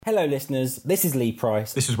Hello, listeners. This is Lee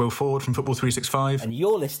Price. This is Will Ford from Football 365. And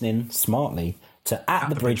you're listening smartly to At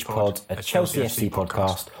the Bridge Pod, a Chelsea FC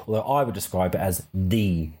podcast, although I would describe it as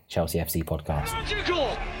the Chelsea FC podcast.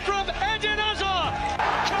 Magical from Eden Hazard.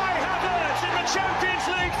 Kai Havertz in the Champions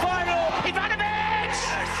League final. Ivanovic!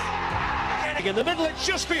 In the middle, it's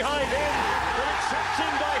just behind him. But it's tapped in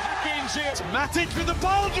by Hakim Ziyech. Matic with the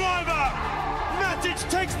ball driver. Matic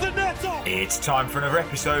takes the net off. It's time for another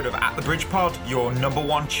episode of At the Bridge Pod, your number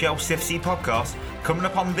one Chelsea FC podcast. Coming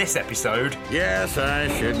up on this episode... Yes, I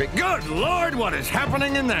should be. Good Lord, what is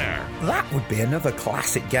happening in there? That would be another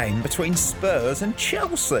classic game between Spurs and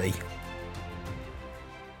Chelsea.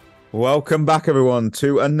 Welcome back, everyone,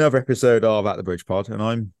 to another episode of At the Bridge Pod, and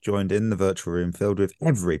I'm joined in the virtual room filled with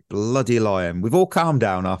every bloody lion. We've all calmed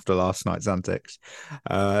down after last night's antics.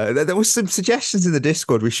 There was some suggestions in the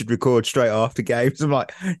Discord we should record straight after games. I'm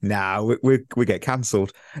like, nah, we get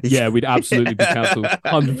cancelled. Yeah, we'd absolutely be cancelled,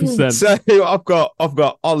 100%. So I've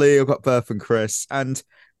got Ollie, I've got Berth and Chris, and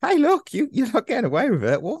hey, look, you're not getting away with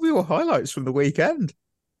it. What were your highlights from the weekend?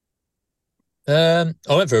 I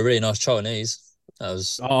went for a really nice Chinese. That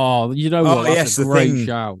was... Oh, you know what? That's a great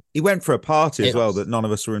shout. He went for a party as well that none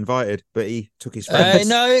of us were invited, but he took his friends.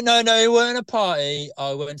 No, it weren't a party.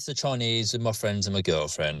 I went to the Chinese with my friends and my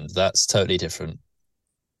girlfriend. That's totally different.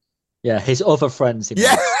 Yeah, his other friends.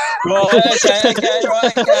 Yeah. Right, okay.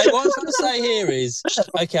 What I'm trying to say here is,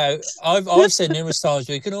 okay, I've said numerous times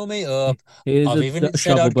we can all meet up. I've even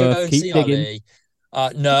said I'd go and see Ollie.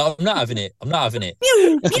 No, I'm not having it. I'm not having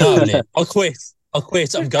it. I'll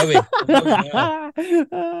quit. I'm going now.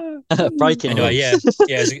 Breaking. Anyway,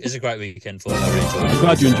 it's a great weekend for me. I really enjoyed it. I'm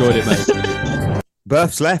glad you enjoyed it, mate.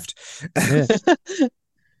 Berth's left. Yeah.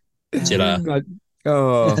 See you later.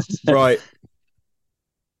 Oh, right.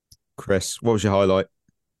 Chris, what was your highlight?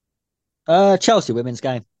 Chelsea women's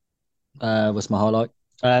game was my highlight.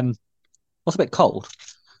 Was a bit cold.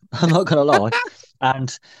 I'm not going to lie.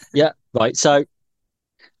 And yeah, right. So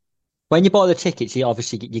when you buy the tickets, you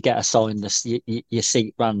get assigned your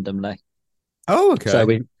seat randomly. Oh, okay.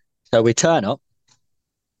 So we turn up,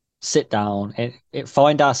 sit down,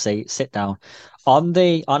 find our seat, sit down. On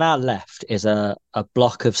our left is a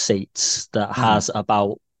block of seats that has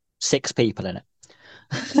about 6 people in it,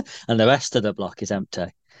 and the rest of the block is empty.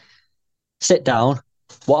 Sit down.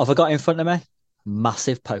 What have I got in front of me?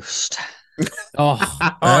 Massive post.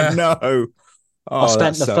 Oh no. Oh,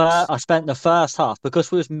 I spent the first half,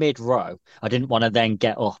 because we was mid-row, I didn't want to then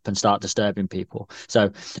get up and start disturbing people.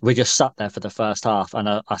 So we just sat there for the first half, and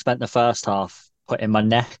I spent the first half putting my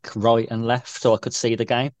neck right and left so I could see the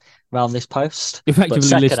game around this post.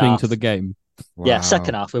 Effectively listening to the game. Wow. Yeah,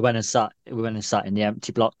 second half we went and sat in the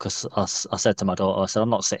empty block because I said to my daughter, I said, I'm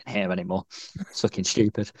not sitting here anymore. It's fucking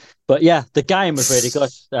stupid. But yeah, the game was really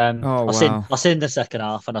good. I seen the second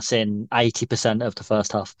half and I seen 80% of the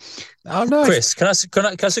first half. Oh no, Chris, can I ask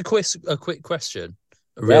a quick question?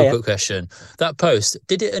 A real quick question. That post,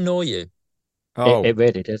 did it annoy you? Oh, it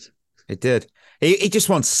really did. It did. He just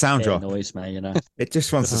wants a sound drop. It annoys me, you know. It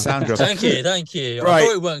just wants a sound drop. Thank you. Right. I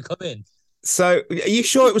thought it weren't coming. So, are you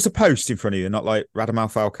sure it was a post in front of you, not like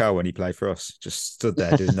Radamel Falcao when he played for us? Just stood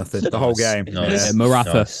there doing nothing the whole game. Nice. Yeah,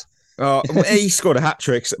 Morata. Nice. Oh, he scored a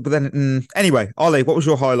hat-trick, but then... anyway, Ollie, what was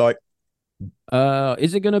your highlight?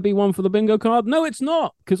 Is it going to be one for the bingo card? No, it's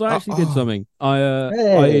not, because I actually did something. I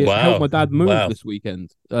helped my dad move this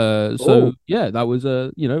weekend. Yeah, that was,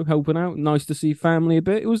 helping out. Nice to see family a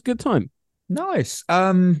bit. It was a good time. Nice.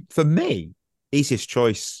 For me, easiest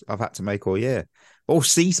choice I've had to make all year, all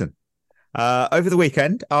season. Over the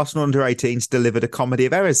weekend, Arsenal under-18s delivered a comedy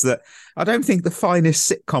of errors that I don't think the finest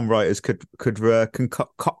sitcom writers could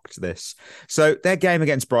concoct this. So their game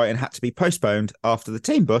against Brighton had to be postponed after the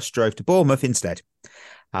team bus drove to Bournemouth instead.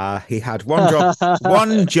 He had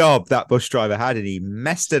one job that bus driver had, and he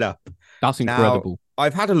messed it up. That's incredible. Now,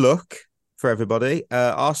 I've had a look for everybody.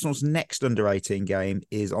 Arsenal's next under-18 game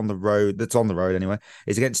is on the road. That's on the road anyway.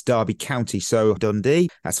 Is against Derby County. So Dundee.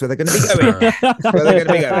 That's where they're going to be going. That's where they're going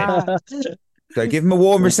to be going. So give them a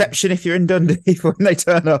warm reception if you're in Dundee when they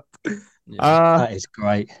turn up. Yeah, that is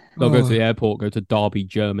great. They'll go to the airport, go to Derby,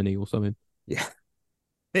 Germany, or something. Yeah.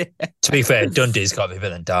 To be fair, Dundee's got to be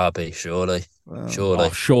better than Derby, surely. Well,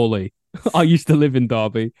 Surely. I used to live in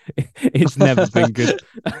Derby. It's never been good.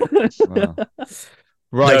 Wow.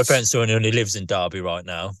 Right. No offence to anyone who only lives in Derby right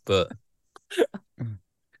now, but...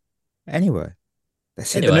 Anyway,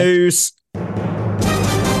 let's hit the news.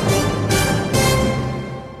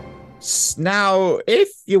 Now, if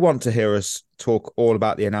you want to hear us talk all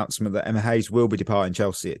about the announcement that Emma Hayes will be departing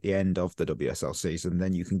Chelsea at the end of the WSL season,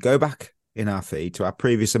 then you can go back in our feed to our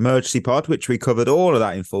previous emergency pod, which we covered all of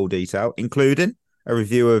that in full detail, including a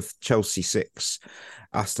review of Chelsea 6,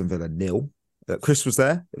 Aston Villa 0. Chris was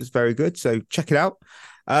there. It was very good. So check it out.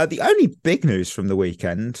 The only big news from the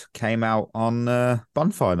weekend came out on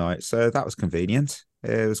Bonfire Night. So that was convenient.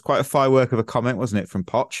 It was quite a firework of a comment, wasn't it, from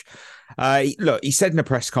Poch? He said in a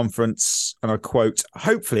press conference, and I quote,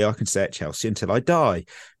 "Hopefully I can stay at Chelsea until I die.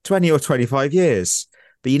 20 or 25 years.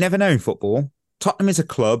 But you never know in football. Tottenham is a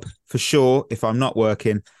club, for sure, if I'm not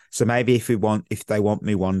working. So maybe if they want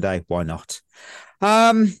me one day, why not?"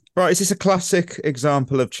 Right, is this a classic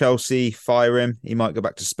example of Chelsea fire him? He might go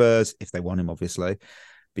back to Spurs if they want him, obviously,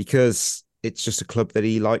 because it's just a club that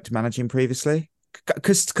he liked managing previously.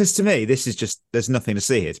 Because to me, this is just, there's nothing to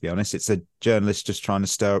see here, to be honest. It's a journalist just trying to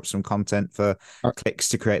stir up some content for clicks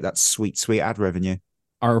to create that sweet ad revenue.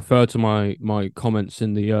 I refer to my comments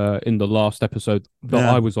in the last episode that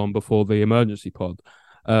I was on before the emergency pod,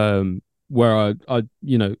 where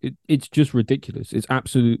it's just ridiculous. It's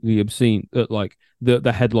absolutely obscene that like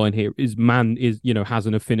the headline here is man is has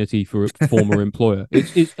an affinity for a former employer.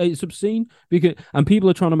 It's obscene and people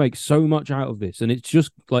are trying to make so much out of this, and it's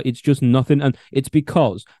just nothing. And it's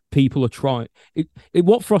because people are trying.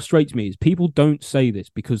 What frustrates me is people don't say this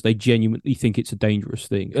because they genuinely think it's a dangerous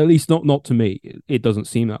thing. At least not to me. It doesn't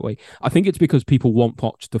seem that way. I think it's because people want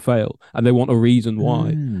Poch to fail and they want a reason why,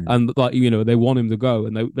 and they want him to go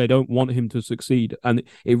and they don't want him to succeed. And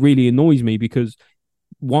it really annoys me because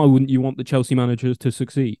why wouldn't you want the Chelsea managers to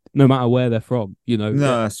succeed, no matter where they're from? No,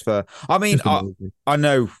 that's fair. I mean, I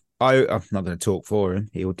know I'm not going to talk for him.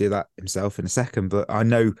 He will do that himself in a second. But I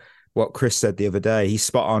know what Chris said the other day. He's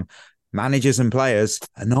spot on. Managers and players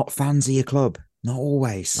are not fans of your club. Not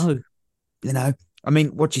always. No. I mean,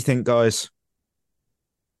 what do you think, guys?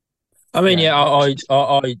 I mean, I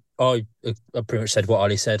pretty much said what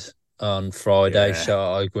Ali said on Friday. Yeah.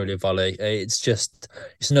 So I agree with Ali.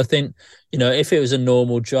 It's nothing. If it was a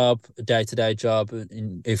normal job, a day-to-day job,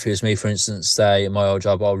 if it was me, for instance, say my old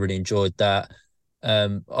job, I really enjoyed that.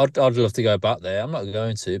 I'd love to go back there. I'm not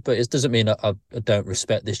going to, but it doesn't mean I don't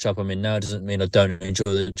respect this job I'm in now. It doesn't mean I don't enjoy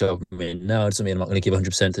the job I'm in now. It doesn't mean I'm not going to give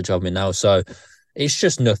 100% to the job I'm in now. So it's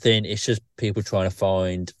just nothing. It's just people trying to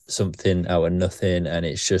find something out of nothing, and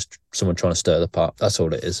it's just someone trying to stir the pot. That's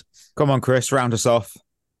all it is. Come on, Chris, round us off.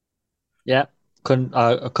 Yeah,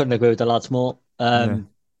 I couldn't agree with the lads more.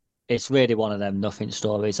 It's really one of them nothing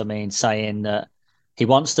stories. I mean, saying that he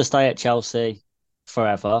wants to stay at Chelsea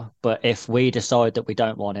forever, but if we decide that we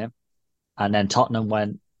don't want him, and then Tottenham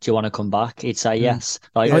went, "Do you want to come back?" He'd say yes.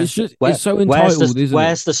 Like, it's so entitled, isn't it?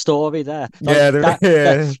 Where's the story there?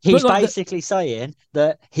 He's basically saying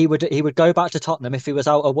that he would go back to Tottenham if he was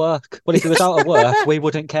out of work. Well, if he was out of work, we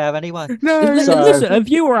wouldn't care anyway. Listen, if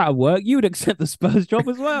you were out of work, you would accept the Spurs job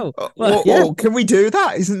as well. Can we do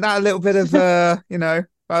that? Isn't that a little bit of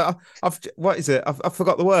what is it? I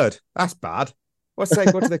forgot the word. That's bad. What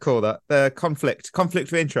do they call that? The conflict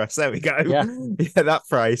of interest. There we go. Yeah, that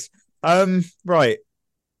phrase. Right.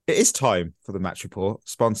 It is time for the match report,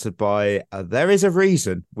 sponsored by There Is a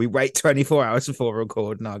Reason We Wait 24 hours before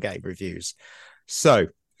recording our game reviews. So,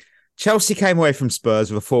 Chelsea came away from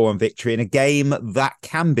Spurs with a 4-1 victory in a game that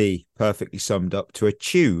can be perfectly summed up to a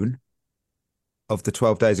tune of the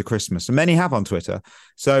 12 Days of Christmas, and many have on Twitter.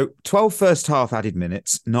 So 12 first half added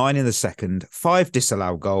minutes, 9 in the second, 5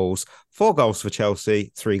 disallowed goals, 4 goals for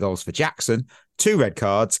Chelsea, 3 goals for Jackson, 2 red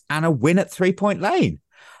cards, and a win at 3 Point Lane.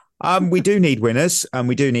 We do need winners and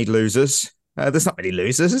we do need losers. There's not many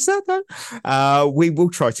losers, is there, though? We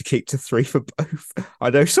will try to keep to 3 for both. I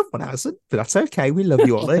know someone hasn't, but that's okay. We love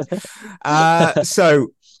you, Ollie. So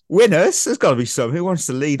winners, there's got to be some. Who wants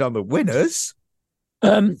to lead on the winners?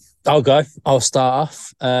 I'll go. I'll start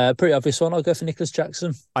off. Pretty obvious one. I'll go for Nicolas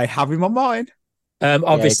Jackson. I have him on mine.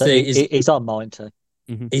 Obviously, he's on mine too.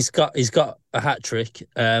 Mm-hmm. He's got a hat trick.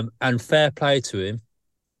 And fair play to him.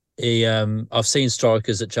 I've seen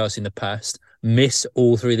strikers at Chelsea in the past miss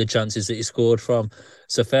all 3 of the chances that he scored from.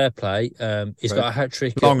 So fair play. He's got a hat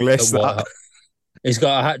trick. Long list. He's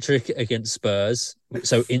got a hat trick against Spurs.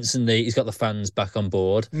 So instantly he's got the fans back on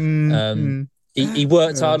board. He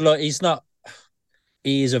worked hard. Like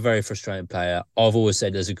he is a very frustrating player. I've always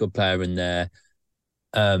said there's a good player in there.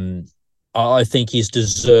 I think he's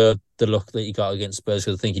deserved the luck that he got against Spurs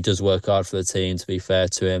because I think he does work hard for the team, to be fair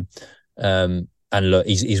to him. And look,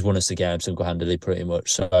 he's won us the game single-handedly pretty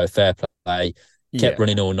much. So fair play. Kept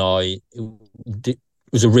running all night. It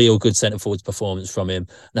was a real good centre-forwards performance from him.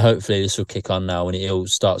 And hopefully this will kick on now and he'll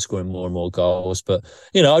start scoring more and more goals. But,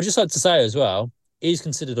 I'd just like to say as well, he's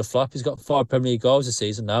considered a flop. He's got 5 Premier League goals this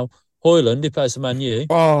season now. Højlund, he plays for Man U.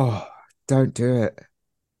 Oh, don't do it.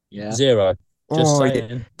 Yeah. 0.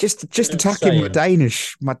 Just attacking my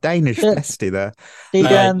Danish bestie there.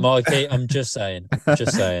 Hey, Mikey, I'm just saying.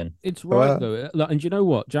 It's right though, and you know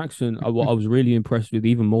what, Jackson? What I was really impressed with,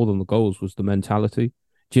 even more than the goals, was the mentality.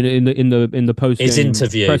 Do you know in the post game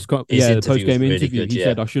interview? The post game interview, he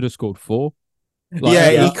said I should have scored 4.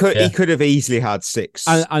 He could have easily had 6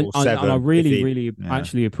 or 7. And I really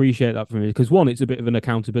actually appreciate that from him, because one, it's a bit of an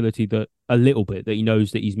accountability that he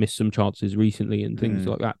knows that he's missed some chances recently and things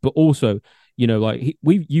like that. But also, it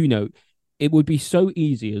would be so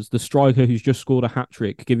easy as the striker who's just scored a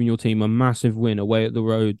hat-trick, giving your team a massive win away on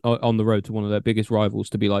the road to one of their biggest rivals,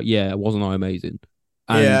 to be like, yeah, wasn't I amazing?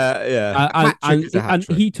 And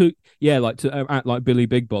he took to act like Billy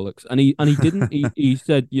Big Bollocks, and he didn't. he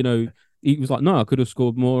said, he was like, no, I could have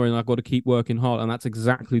scored more, and I've got to keep working hard, and that's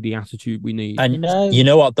exactly the attitude we need. And you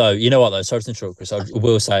know what though, sorry to interrupt, Chris. I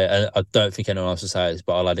will say, I don't think anyone else will say this,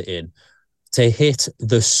 but I'll add it in. To hit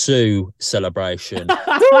the Sue celebration that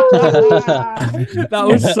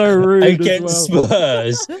was so rude against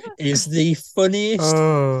Spurs is the funniest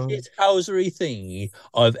shithousery thing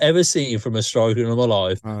I've ever seen from a striker in my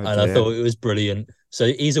life, I thought it was brilliant.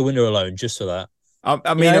 So he's a winner alone just for that.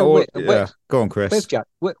 Go on, Chris.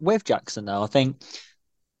 With Jackson, though, I think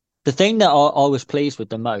the thing that I was pleased with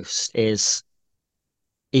the most is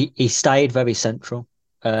he stayed very central.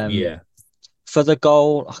 For the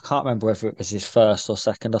goal, I can't remember whether it was his first or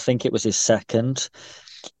second. I think it was his second.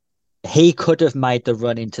 He could have made the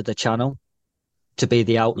run into the channel to be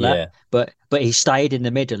the outlet, but he stayed in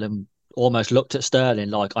the middle and almost looked at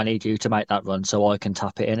Sterling like, I need you to make that run so I can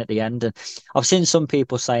tap it in at the end. And I've seen some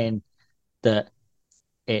people saying that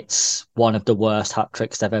it's one of the worst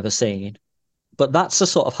hat-tricks they've ever seen. But that's the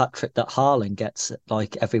sort of hat-trick that Haaland gets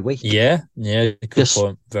like every week. Yeah, good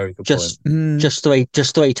point. Very good point.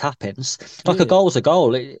 Just three tap-ins. Like a goal's a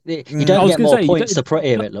goal. You don't get more points the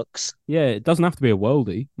prettier it looks. Yeah, it doesn't have to be a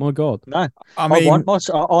worldie. My God. No. I want my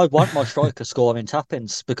striker scoring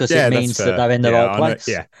tap-ins because it means that they're in the right place.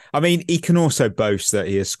 I mean, he can also boast that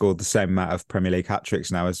he has scored the same amount of Premier League hat-tricks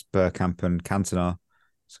now as Bergkamp and Cantona.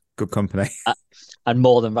 It's good company. And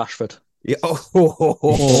more than Rashford. Yeah. That's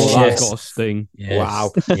got a sting. Yes.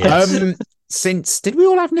 Wow. Yes. Did we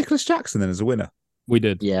all have Nicolas Jackson then as a winner? We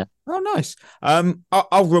did. Yeah. Oh, nice.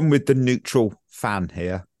 I'll run with the neutral fan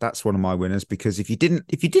here. That's one of my winners, because if you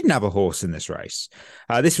didn't have a horse in this race,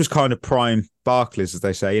 this was kind of prime Barclays, as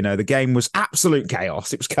they say. The game was absolute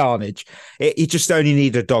chaos. It was carnage. You just only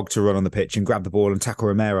need a dog to run on the pitch and grab the ball and tackle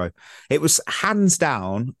Romero. It was hands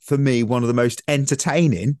down for me one of the most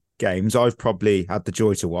entertaining games I've probably had the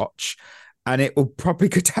joy to watch, and it will probably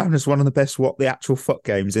go down as one of the best the actual fuck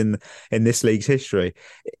games in this league's history.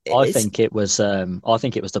 I think it was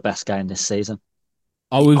the best game this season.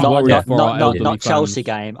 I was worried for not Chelsea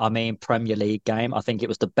game. I mean Premier League game. I think it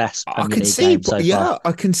was the best Premier League game so far.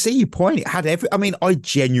 I can see your point. It had every. I mean, I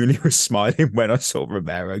genuinely was smiling when I saw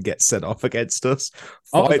Romero get sent off against us.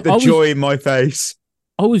 The joy in my face.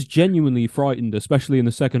 I was genuinely frightened, especially in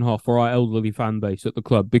the second half, for our elderly fan base at the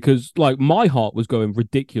club, because my heart was going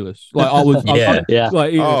ridiculous. I was,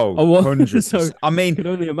 So I mean, I could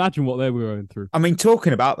only imagine what they were going through. I mean,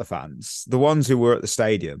 talking about the fans, the ones who were at the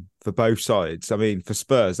stadium for both sides. I mean, for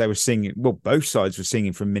Spurs, they were singing. Well, both sides were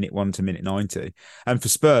singing from minute 1 to minute 90, and for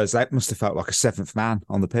Spurs, that must have felt like a seventh man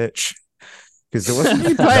on the pitch. Because there wasn't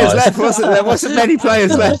many players left, wasn't there? There wasn't many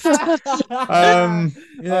players left.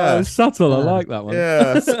 Subtle. I like that one.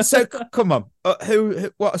 Yeah. So come on.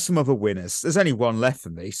 What are some other winners? There's only one left for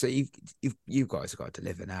me. So you guys have got to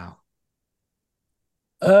deliver now.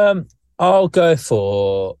 I'm going to go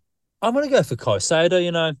for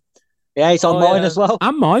Caicedo. Yeah, he's on mine as well.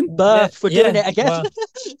 And mine. We're doing it again.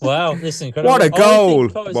 Wow, this is incredible. What a goal!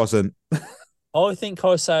 Wasn't. I think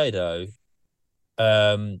Caicedo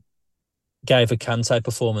gave a Kante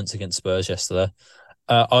performance against Spurs yesterday.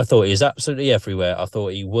 I thought he was absolutely everywhere. I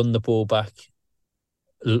thought he won the ball back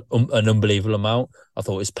an unbelievable amount. I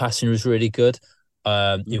thought his passing was really good.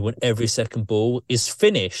 He won every second ball. His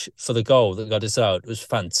finish for the goal that got us out was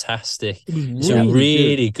fantastic. It's a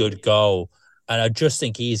really good goal. And I just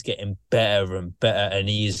think he's getting better and better, and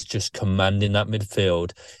he's just commanding that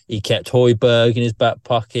midfield. He kept Højbjerg in his back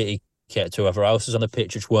pocket. He kept whoever else was on the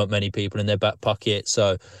pitch, which weren't many people in their back pocket.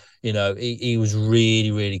 So, he was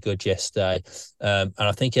really, really good yesterday. And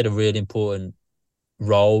I think he had a really important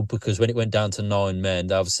role, because when it went down to 9 men,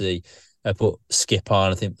 they obviously put Skip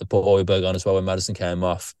on. I think they put Højbjerg on as well when Maddison came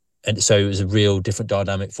off. And so it was a real different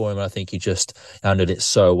dynamic for him. And I think he just handled it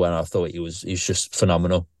so well. I thought he was just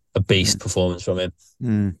phenomenal. A beast performance from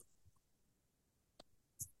him.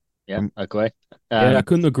 Yeah, agree. Yeah, I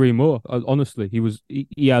couldn't agree more. Honestly,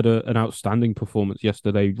 he had an outstanding performance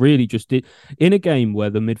yesterday. Really, just did in a game where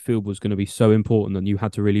the midfield was going to be so important and you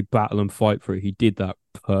had to really battle and fight for it. He did that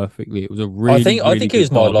perfectly. It was a really, I think he good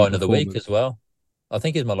was my Derby line of the week performance. as well. I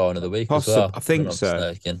think he's my line of the week as well. I think if I'm so. not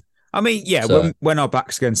mistaken. I mean, yeah, So- when our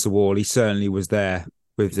back's against the wall, he certainly was there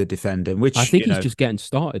with the defending. Which I think he's just getting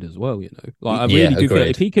started as well. Like I Yeah, really do feel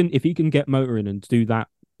agreed. if he can get motoring and do that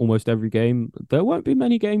almost every game, there won't be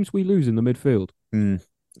many games we lose in the midfield.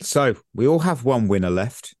 So we all have one winner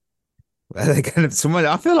left. I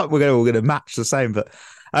feel like we're all going to match the same, but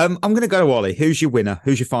I'm going to go to Ollie. Who's your winner?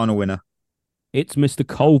 Who's your final winner? It's Mr.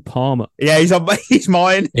 Cole Palmer. Yeah, he's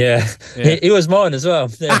mine. Yeah, he was mine as well.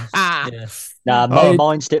 Yeah. Yeah. Nah,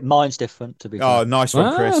 mine's different, to be fair. Oh, nice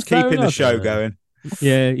one, Chris. fair Keeping the enough. show going.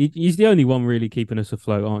 Yeah, he's the only one really keeping us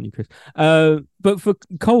afloat, aren't you, Chris? But for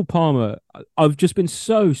Cole Palmer, I've just been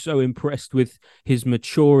so impressed with his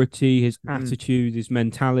maturity, his attitude, his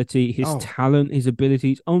mentality, his talent, his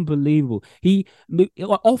ability. It's unbelievable. He,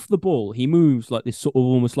 like, off the ball, he moves like this sort of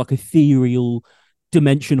almost like ethereal,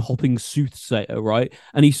 dimension hopping soothsayer, right?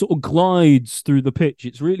 And he sort of glides through the pitch.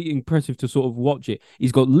 It's really impressive to sort of watch it.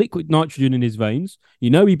 He's got liquid nitrogen in his veins.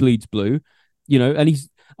 You know he bleeds blue, and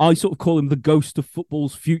I sort of call him the ghost of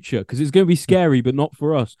football's future because it's going to be scary, but not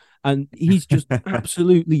for us. And he's just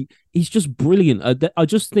he's just brilliant. I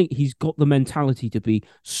just think he's got the mentality to be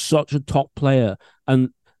such a top player.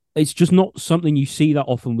 And it's just not something you see that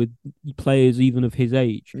often with players even of his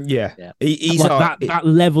age. Yeah. He's like that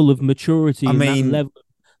level of maturity. I mean, that level,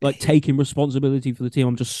 like taking responsibility for the team.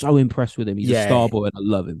 I'm just so impressed with him. He's a star boy and I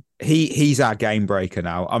love him. He's our game breaker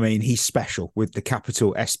now. I mean, he's special with the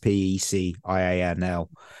capital SPECIANL.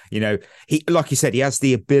 He, like you said, he has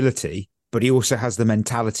the ability, but he also has the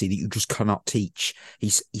mentality that you just cannot teach.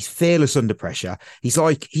 He's fearless under pressure. He's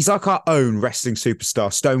like our own wrestling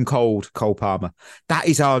superstar, Stone Cold Cole Palmer. That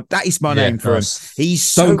is my name for him. He's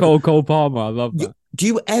Stone Cold Cole Palmer. I love that. Do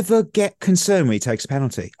you ever get concerned when he takes a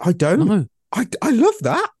penalty? I don't. No. I love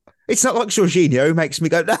that. It's not like Jorginho who makes me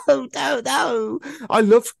go, no. I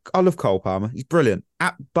love Cole Palmer. He's brilliant.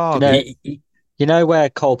 At bargain. You know where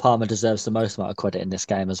Cole Palmer deserves the most amount of credit in this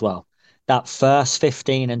game as well? That first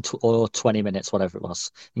 15 or 20 minutes, whatever it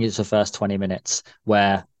was. I think it was the first 20 minutes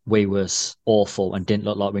where we was awful and didn't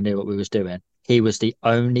look like we knew what we was doing. He was the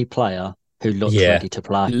only player who looked ready to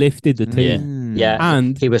play. He lifted the team. Yeah.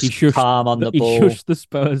 And he was calm on the ball. He shushed the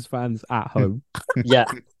Spurs fans at home. Yeah.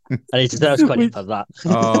 And he deserves credit for that.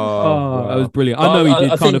 Wow. That was brilliant. I know he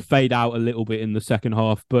did kind of fade out a little bit in the second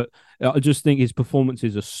half, but I just think his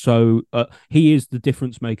performances are so... he is the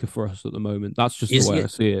difference maker for us at the moment. That's just the way I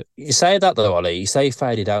see it. You say that though, Ollie. You say he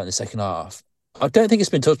faded out in the second half. I don't think it's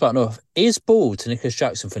been talked about enough. His ball to Nicolas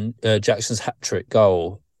Jackson for Jackson's hat-trick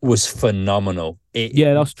goal was phenomenal.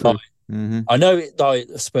 That's true. I know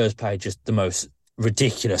Spurs played just the most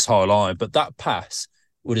ridiculous high line, but that pass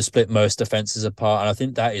would have split most defenses apart. And I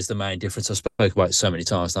think that is the main difference. I've spoken about it so many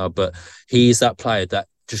times now, but he's that player that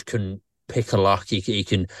just can pick a lock. He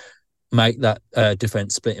can make that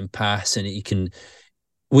defense splitting pass, and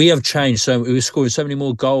we have changed we're scoring so many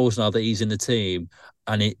more goals now that he's in the team.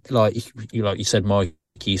 And it, like you said, Mike,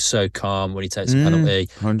 he's so calm when he takes a penalty.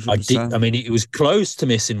 100%. It was close to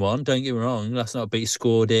missing one. Don't get me wrong. Last night, but he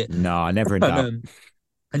scored it. No, never in doubt.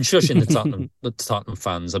 And shushing the Tottenham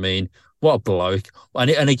fans. I mean, what a bloke.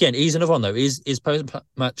 And again, he's another one, though. His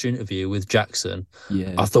post-match interview with Jackson,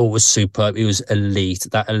 I thought was superb. He was elite,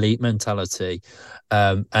 that elite mentality.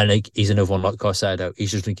 And he's another one, like I said,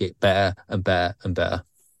 he's just going to get better and better and better.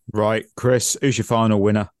 Right, Chris, who's your final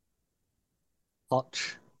winner?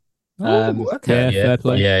 Poch. Okay. Fair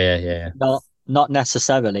play. Yeah. Not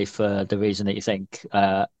necessarily for the reason that you think.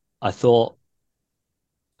 I thought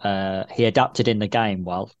he adapted in the game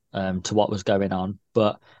well to what was going on,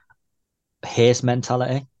 but his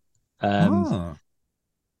mentality, the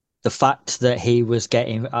fact that he was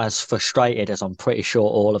getting as frustrated as I'm pretty sure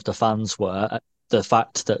all of the fans were, the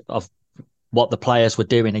fact that of what the players were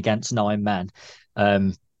doing against 9 men,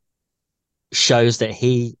 shows that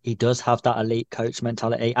he does have that elite coach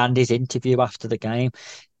mentality. And his interview after the game,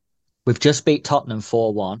 we've just beat Tottenham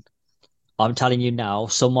 4-1. I'm telling you now,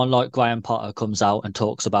 someone like Graham Potter comes out and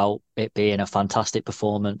talks about it being a fantastic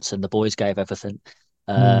performance and the boys gave everything.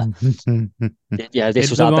 This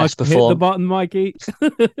was our best performance. Hit the button, Mikey.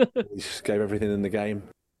 He just gave everything in the game.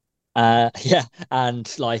 And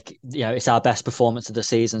it's our best performance of the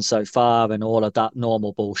season so far, and all of that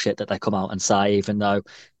normal bullshit that they come out and say, even though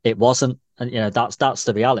it wasn't. And that's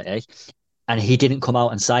the reality. And he didn't come out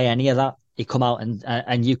and say any of that. He come out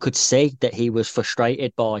and you could see that he was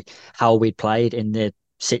frustrated by how we played in the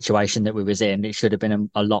situation that we was in. It should have been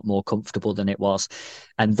a lot more comfortable than it was,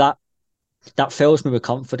 and that fills me with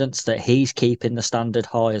confidence that he's keeping the standard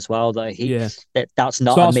high as well. That's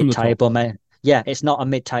not a mid-table man. Yeah, it's not a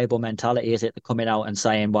mid-table mentality, is it? They're coming out and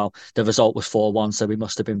saying, well, the result was 4-1, so we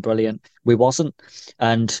must have been brilliant. We wasn't.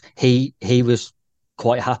 And he was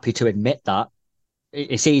quite happy to admit that.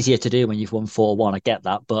 It's easier to do when you've won 4-1, I get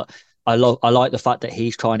that. But I like the fact that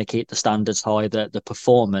he's trying to keep the standards high, that the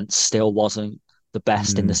performance still wasn't the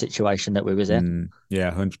best in the situation that we was in.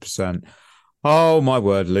 Yeah, 100%. Oh, my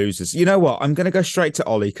word, losers. You know what? I'm going to go straight to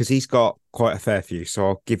Ollie because he's got quite a fair few. So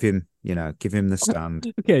I'll give him the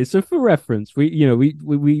stand. Okay, so for reference,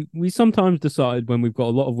 we sometimes decide when we've got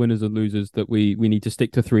a lot of winners and losers that we need to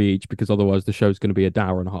stick to 3 each because otherwise the show's going to be an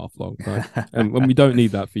hour and a half long. Right? and we don't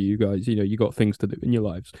need that for you guys. You got things to do in your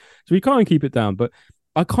lives. So we can't keep it down. But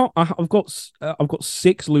I've got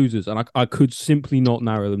 6 losers and I could simply not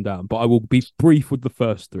narrow them down. But I will be brief with the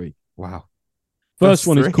first 3. Wow. First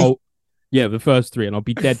one is Cole. Yeah, the first 3, and I'll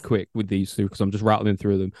be dead quick with these 2 because I'm just rattling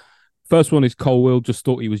through them. First one is Colwill. Just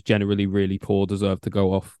thought he was generally really poor, deserved to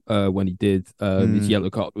go off when he did. His yellow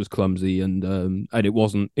card was clumsy, and it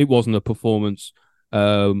wasn't a performance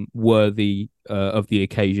worthy of the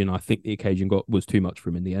occasion. I think the occasion was too much for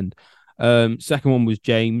him in the end. Second one was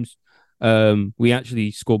James. We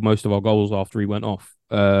actually scored most of our goals after he went off.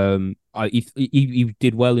 He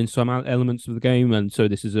did well in some elements of the game, and so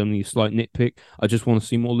this is only a slight nitpick. I just want to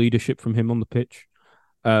see more leadership from him on the pitch.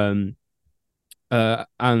 And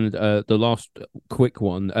the last quick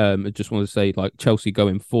one, I just want to say, like, Chelsea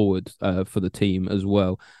going forward for the team as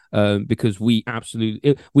well, because we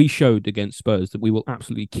showed against Spurs that we will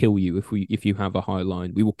absolutely kill you if you have a high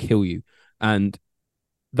line. We will kill you, and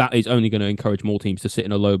that is only going to encourage more teams to sit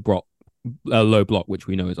in a low block, which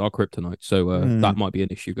we know is our kryptonite. So that might be an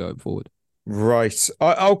issue going forward. Right.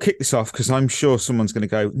 I'll kick this off because I'm sure someone's going to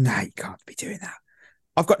go, no, you can't be doing that.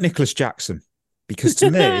 I've got Nicolas Jackson because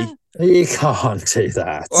to me... You can't do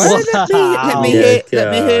that. Well, let me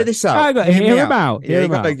hear this out. I got to hear him out. You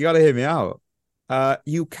got to hear me out.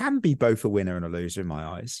 You can be both a winner and a loser in my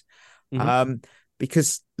eyes. Mm-hmm.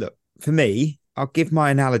 Because, look, for me, I'll give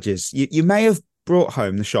my analogies. You may have brought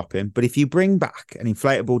home the shopping, but if you bring back an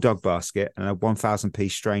inflatable dog basket and a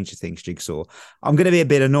 1,000-piece Stranger Things jigsaw, I'm going to be a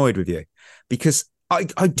bit annoyed with you because I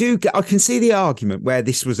can see the argument where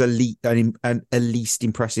this was a least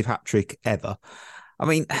impressive hat trick ever. I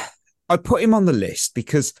mean, I put him on the list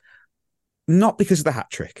not because of the hat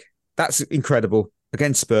trick. That's incredible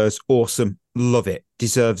against Spurs. Awesome, love it,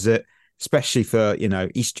 deserves it, especially for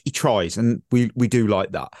he tries, and we do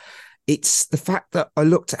like that. It's the fact that I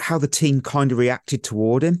looked at how the team kind of reacted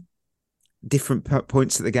toward him, different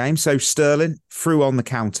points of the game. So Sterling threw on the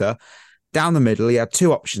counter, down the middle. He had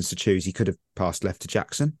 2 options to choose. He could have passed left to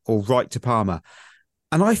Jackson or right to Palmer.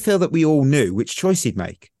 And I feel that we all knew which choice he'd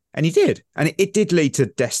make. And he did. And it did lead to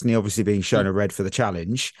Destiny obviously being shown a red for the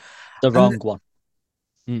challenge. The wrong one.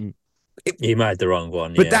 He made the wrong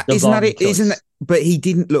one. But but he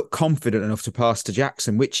didn't look confident enough to pass to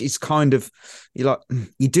Jackson, which is kind of,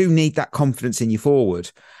 you do need that confidence in your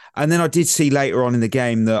forward. And then I did see later on in the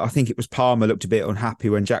game that I think it was Palmer looked a bit unhappy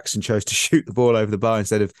when Jackson chose to shoot the ball over the bar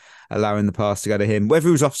instead of allowing the pass to go to him. Whether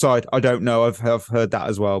he was offside, I don't know. I've heard that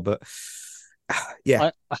as well. But yeah.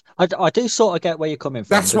 I do sort of get where you're coming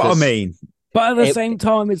from. That's what I mean. But at the same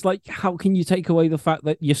time, it's like, how can you take away the fact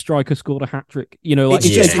that your striker scored a hat trick?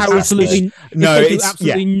 It's absolutely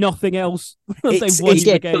nothing else. They've won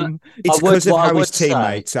the game. It's because of how his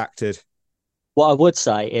teammates acted. What I would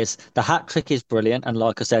say is the hat trick is brilliant, and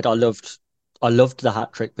like I said, I loved the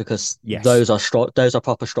hat trick because those are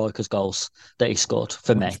proper strikers' goals that he scored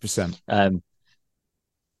for 100%. Me.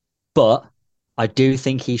 But I do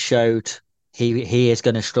think he showed. He is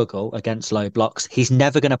going to struggle against low blocks. He's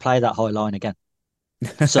never going to play that high line again.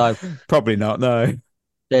 So probably not. No.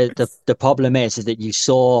 The problem is that you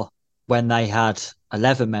saw when they had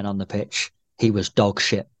 11 men on the pitch, he was dog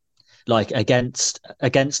shit. Like against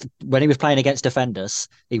when he was playing against defenders,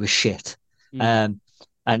 he was shit. And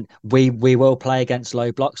we will play against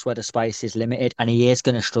low blocks where the space is limited, and he is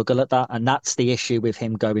going to struggle at that. And that's the issue with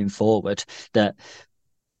him going forward. That.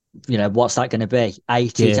 What's that going to be?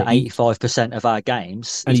 80 to 85% of our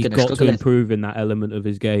games. And he's got to improve in that element of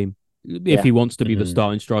his game if he wants to be the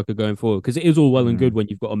starting striker going forward. Because it is all well and good when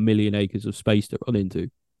you've got 1,000,000 acres of space to run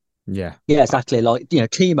into. Yeah. Yeah, exactly. Like,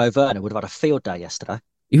 Timo Werner would have had a field day yesterday.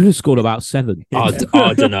 He would have scored about 7. I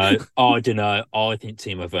don't know. I think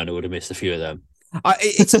Timo Werner would have missed a few of them.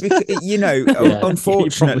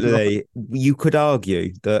 Unfortunately, you could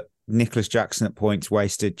argue that Nicolas Jackson at points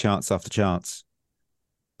wasted chance after chance.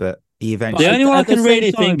 But he eventually... The only one I can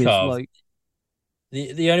really think of...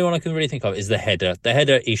 The only one I can really think of is the header. The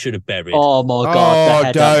header he should have buried. Oh my God!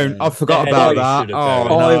 Oh, don't! I forgot about that. Oh,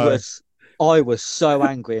 no. I was so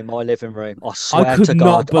angry in my living room. I swear I could to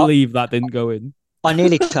not God, believe that didn't go in. I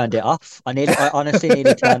nearly turned it off. I honestly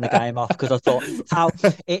nearly turned the game off because I thought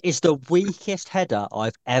it is the weakest header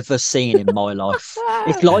I've ever seen in my life.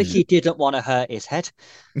 It's like he didn't want to hurt his head.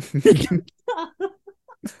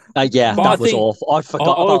 Yeah, that was awful. I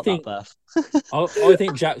forgot about that, Beth. I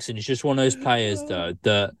think Jackson is just one of those players, though,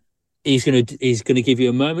 that he's gonna give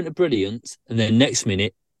you a moment of brilliance, and then next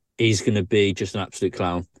minute he's gonna be just an absolute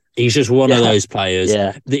clown. He's just one of those players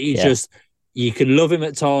that you can love him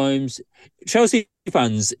at times. Chelsea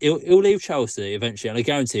fans, he'll leave Chelsea eventually, and I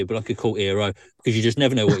guarantee he'll be like a cult hero because you just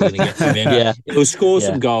never know what you're going to get from him. He'll score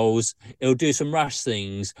some goals, he'll do some rash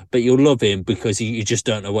things, but you'll love him because you just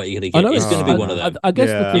don't know what you're going to get. He's going to be one of them. I guess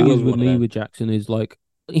the thing is with me with Jackson is like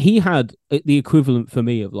he had the equivalent for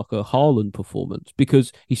me of like a Haaland performance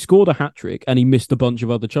because he scored a hat-trick and he missed a bunch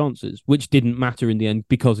of other chances, which didn't matter in the end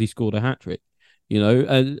because he scored a hat-trick, you know?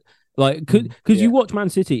 And like, because you watch Man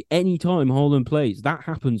City, anytime Haaland plays, that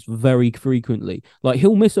happens very frequently. Like,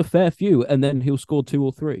 he'll miss a fair few and then he'll score 2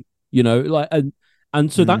 or 3, you know? Like,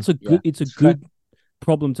 and so that's a good, it's a good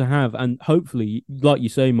problem to have. And hopefully, like you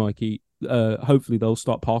say, Mikey, hopefully they'll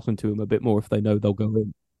start passing to him a bit more if they know they'll go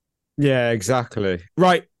in. Yeah, exactly.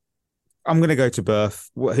 Right. I'm going to go to Berth.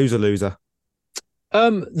 Who's a loser?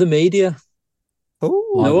 The media.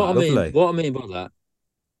 Oh, no, what I mean by that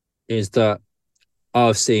is that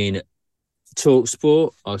I've seen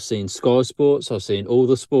TalkSport, I've seen Sky Sports, I've seen all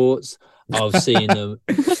the sports, I've seen them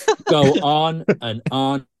go on and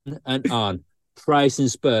on and on, praising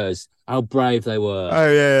Spurs, how brave they were.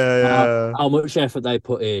 Oh, yeah. How much effort they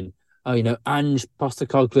put in. Oh, you know, Ange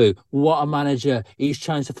Postecoglou, what a manager. He's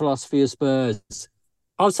changed the philosophy of Spurs.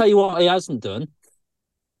 I'll tell you what he hasn't done.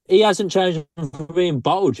 He hasn't changed from being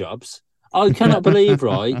bottle jobs. I cannot believe,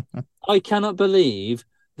 right? I cannot believe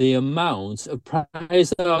the amount of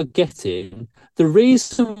praise they are getting. The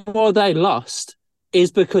reason why they lost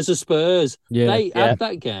is because of Spurs. They had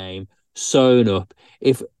that game sewn up.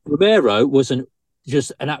 If Romero wasn't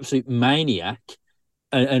just an absolute maniac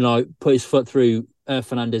and like put his foot through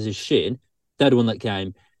Fernandez's shin, they'd have won that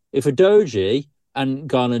game. If Adoji and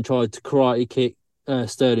gone and tried to karate kick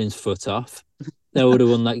Sterling's foot off, they would have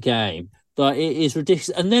won that game. Like, it is ridiculous.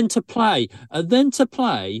 And then to play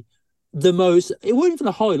the most, it wasn't even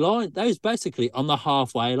a high line. That was basically on the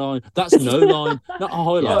halfway line. That's no line, not a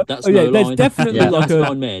high line. That's no line. There's definitely like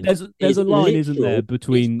there's a line, literal, isn't there,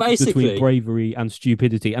 between bravery and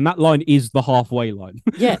stupidity, and that line is the halfway line.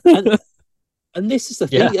 Yeah, and this is the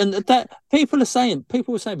thing, and that people were saying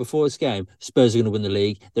before this game, Spurs are going to win the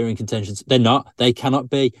league. They're in contention. They're not. They cannot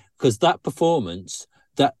be, because that performance,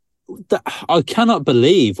 that I cannot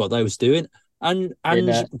believe what they was doing. And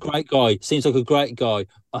great guy, seems like a great guy.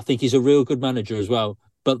 I think he's a real good manager as well.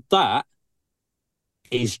 But that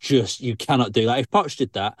is just, you cannot do that. If Poch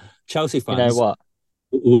did that, Chelsea fans, you know what,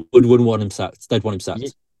 wouldn't want him sacked. They'd want him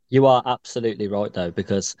sacked. You are absolutely right though,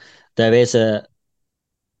 because there's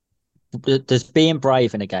being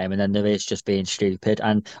brave in a game, and then there is just being stupid.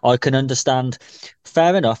 And I can understand,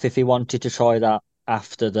 fair enough, if he wanted to try that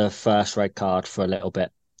after the first red card for a little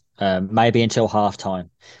bit. Maybe until half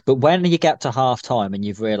time. But when you get to half time and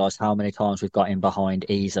you've realised how many times we've got in behind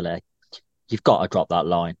easily, you've got to drop that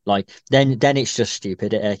line. Like, then it's just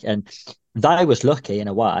stupidity. And they was lucky in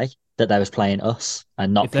a way that they was playing us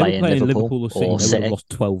and not playing Liverpool or City. They would have lost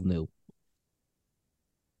 12-0.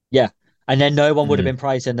 Yeah. And then no one would have been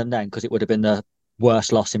praising them then, because it would have been the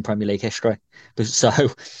worst loss in Premier League history. So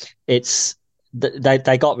it's...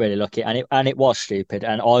 They got really lucky, and it was stupid,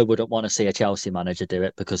 and I wouldn't want to see a Chelsea manager do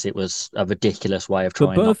it, because it was a ridiculous way of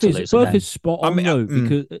trying not to lose. Berth is spot on though,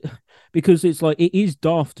 because it's like, it is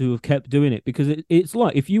daft to have kept doing it, because it's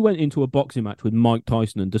like if you went into a boxing match with Mike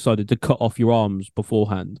Tyson and decided to cut off your arms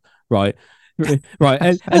beforehand, right? Right,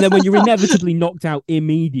 and then when you're inevitably knocked out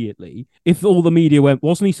immediately, if all the media went,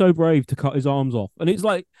 wasn't he so brave to cut his arms off? And it's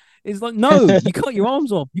like, no, you cut your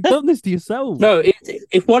arms off. You've done this to yourself. No,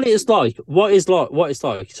 if what it's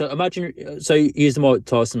like. So imagine, so use the Mike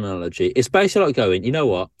Tyson analogy. It's basically like going, you know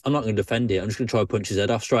what? I'm not going to defend it. I'm just going to try to punch his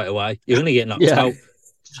head off straight away. You're going to get knocked out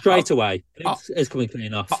straight away. It's coming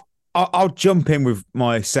clean off. I'll jump in with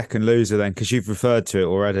my second loser then, because you've referred to it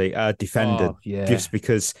already. Defender, just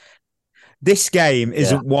because. This game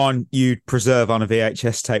isn't one you'd preserve on a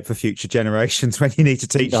VHS tape for future generations when you need to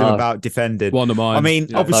teach them about defending. One of mine. I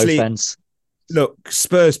mean, obviously, look,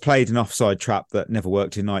 Spurs played an offside trap that never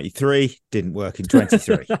worked in 93, didn't work in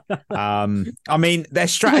 23. I mean, their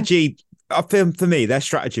strategy I feel for me, their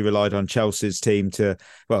strategy relied on Chelsea's team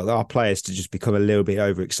our players to just become a little bit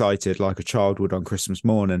overexcited, like a child would on Christmas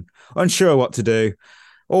morning, unsure what to do,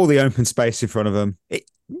 all the open space in front of them. It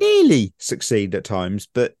nearly succeeded at times,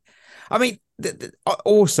 but I mean,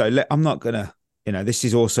 also, I'm not gonna, this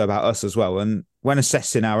is also about us as well. And when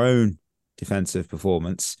assessing our own defensive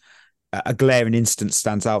performance, a glaring instance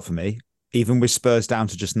stands out for me. Even with Spurs down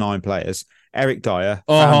to just 9 players, Eric Dyer.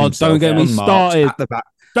 Don't get me started at the back.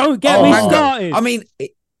 Don't get me started. I mean,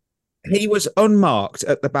 he was unmarked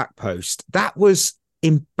at the back post. That was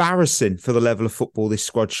embarrassing for the level of football this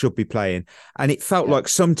squad should be playing. And it felt like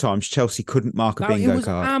sometimes Chelsea couldn't mark a bingo card. It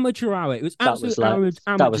was amateur hour. It was absolute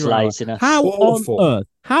amateur. That was laziness. How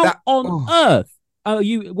on earth are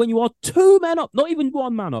you, when you are 2 men up, not even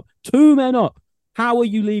 1 man up, 2 men up, how are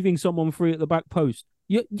you leaving someone free at the back post?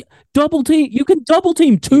 You double team. You can double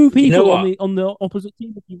team 2 people on the opposite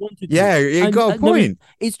team if you wanted to. Yeah, you got a point.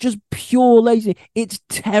 It's just pure lazy. It's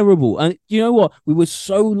terrible. And you know what? We were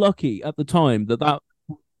so lucky at the time that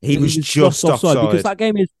he was just offside because that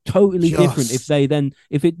game is totally different.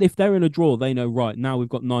 If they're in a draw, they know, right, now we've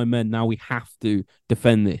got 9 men. Now we have to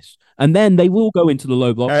defend this, and then they will go into the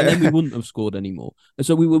low block, and then we wouldn't have scored anymore. And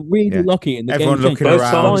so we were really lucky in the Everyone game. Looking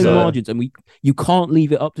around, fine margins, and you can't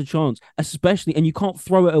leave it up to chance, especially, and you can't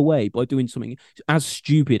throw it away by doing something as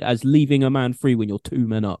stupid as leaving a man free when you're 2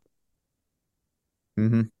 men up.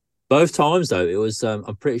 Mm-hmm. Both times, though, it was,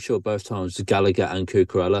 I'm pretty sure both times, Gallagher and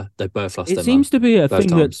Cucurella, they both lost their man. It seems to be a thing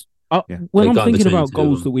times. that's, when I'm thinking about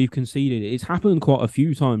goals that we've conceded, it's happened quite a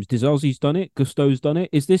few times. Disasi's done it, Gusto's done it.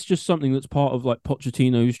 Is this just something that's part of like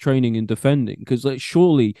Pochettino's training and defending? Because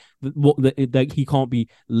surely he can't be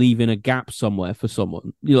leaving a gap somewhere for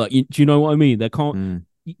someone. Do you know what I mean? They can't.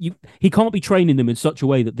 He can't be training them in such a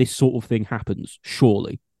way that this sort of thing happens.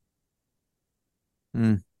 Surely.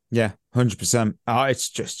 Yeah, 100%. It's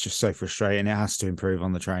just so frustrating. It has to improve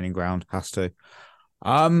on the training ground. Has to.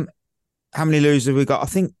 How many losers have we got? I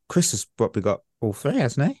think Chris has probably got all 3,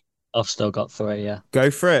 hasn't he? I've still got 3, yeah. Go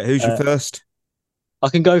for it. Who's your first? I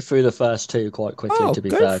can go through the first 2 quite quickly, to be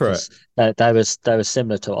fair. They was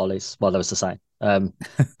similar to Ollie's. Well, they was the same.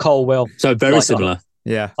 Cole Will. So very similar.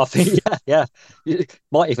 Yeah. I think, yeah. You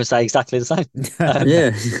might even say exactly the same.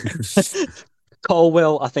 Yeah. Cole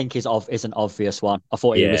Will, I think, is an obvious one. I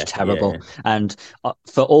thought he was terrible. Yeah. And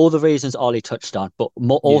for all the reasons Ollie touched on, but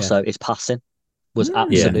also his passing was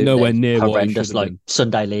absolutely nowhere near horrendous, like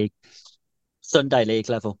Sunday League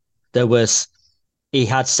level. He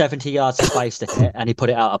had 70 yards of space to hit and he put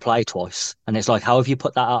it out of play twice. And it's like, how have you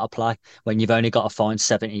put that out of play when you've only got to find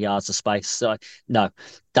 70 yards of space? So, no,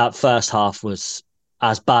 that first half was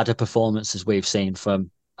as bad a performance as we've seen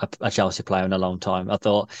from a Chelsea player in a long time. I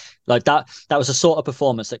thought like that was a sort of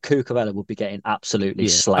performance that Cucurella would be getting absolutely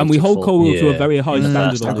slated. And we hold Cole to a very high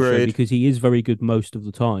standard on the show because he is very good most of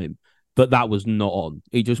the time. But that was not on.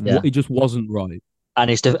 He just wasn't right. And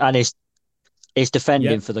his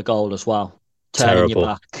defending for the goal as well. Turning your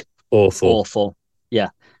back. Awful. Yeah.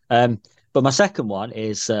 But my second one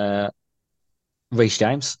is Reece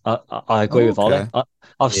James. I agree with Ollie.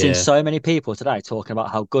 I've seen so many people today talking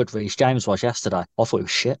about how good Reece James was yesterday. I thought he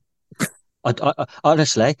was shit. I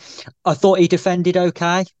honestly, I thought he defended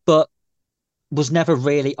okay, but was never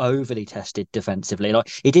really overly tested defensively. Like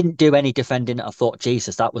he didn't do any defending. I thought,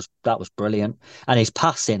 Jesus, that was brilliant. And his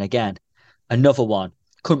passing again, another one.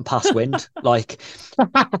 Couldn't pass wind. Like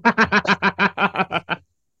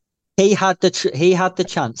he had the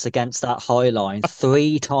chance against that high line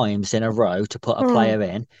 3 times in a row to put a player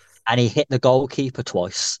in, and he hit the goalkeeper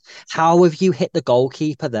twice. How have you hit the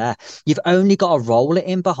goalkeeper there? You've only got to roll it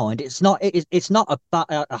in behind. It's not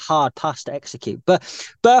a hard pass to execute. But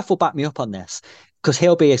Berth will back me up on this because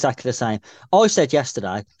he'll be exactly the same. I said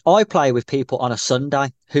yesterday, I play with people on a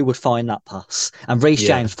Sunday who would find that pass, and Reece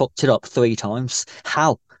James fucked it up 3 times.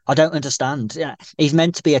 How? I don't understand. Yeah, he's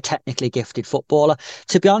meant to be a technically gifted footballer.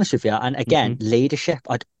 To be honest with you, and again, leadership.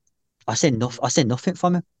 I see nothing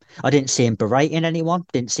from him. I didn't see him berating anyone.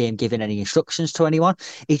 Didn't see him giving any instructions to anyone.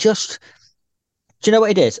 He just, do you know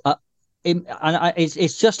what it is?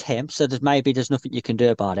 It's just him. So there's nothing you can do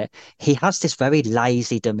about it. He has this very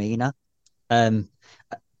lazy demeanor,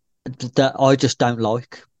 that I just don't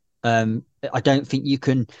like. I don't think you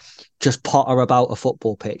can just potter about a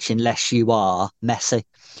football pitch unless you are Messi.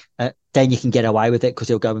 Then you can get away with it because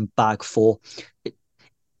he'll go and bag 4.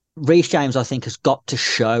 Reece James, I think, has got to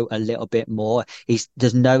show a little bit more.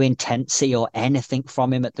 There's no intensity or anything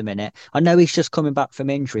from him at the minute. I know he's just coming back from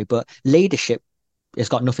injury, but leadership has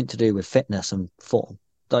got nothing to do with fitness and form.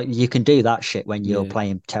 Like, you can do that shit when you're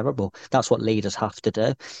playing terrible. That's what leaders have to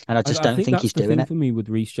do, and I just don't think he's doing it. That's the thing for me with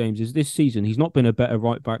Reece James is this season he's not been a better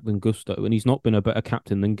right back than Gusto, and he's not been a better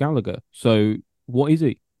captain than Gallagher. So what is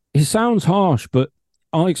he? It sounds harsh, but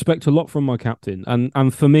I expect a lot from my captain,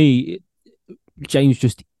 and for me, James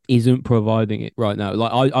just isn't providing it right now.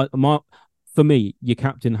 Like for me, your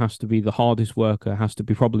captain has to be the hardest worker, has to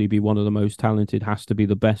be probably be one of the most talented, has to be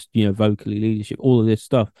the best, vocally, leadership, all of this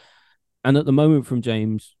stuff. And at the moment from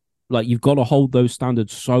James, like, you've got to hold those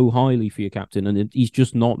standards so highly for your captain, and he's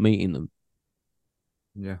just not meeting them.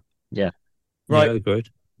 Yeah. Right. Yeah, good.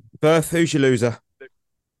 Berth, who's your loser?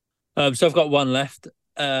 So I've got one left,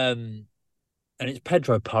 and it's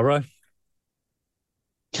Pedro Porro.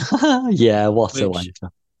 Yeah, what a wanker.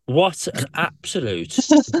 What an absolute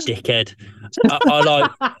dickhead. I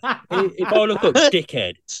like, if I look up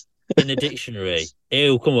dickhead in the dictionary,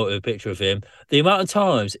 he'll come up with a picture of him. The amount of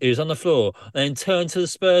times he was on the floor and then turned to the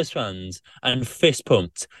Spurs fans and fist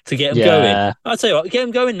pumped to get him going. I'll tell you what, get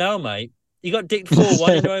him going now, mate. You got dicked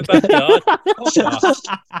 4-1 in your own backyard.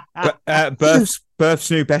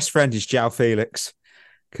 Berth's new best friend is João Felix,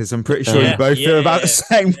 because I'm pretty sure you both feel about the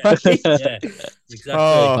same way. Yeah, exactly.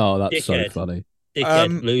 Oh, that's dickhead. So funny.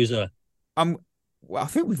 Dickhead, loser. Well, I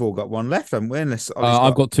think we've all got one left, haven't we? Unless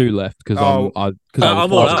I've got two left because I'm all out.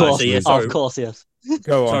 Of course, yes.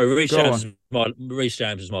 Go on. Sorry, Reece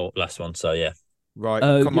James is my last one. So yeah. Right.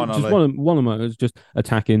 Come on, just Ollie. one of mine was just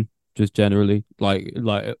attacking, just generally. Like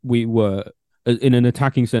we were in an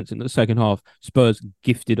attacking sense in the second half. Spurs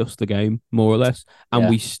gifted us the game more or less, and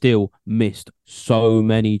we still missed so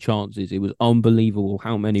many chances. It was unbelievable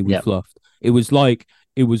how many we fluffed. It was like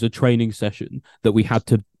it was a training session that we had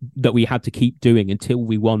to keep doing until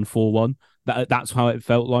we won 4-1. That's how it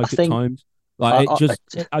felt like at times. Like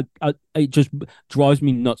it just drives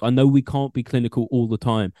me nuts. I know we can't be clinical all the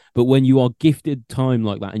time, but when you are gifted time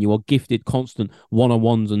like that and you are gifted constant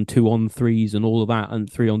 1-on-1s and 2-on-3s and all of that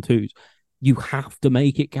and 3-on-2s, you have to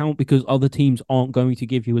make it count because other teams aren't going to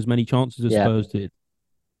give you as many chances as Spurs did.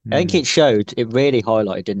 I think it really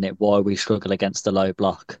highlighted, didn't it, why we struggle against the low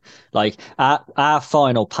block. Like our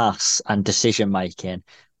final pass and decision making,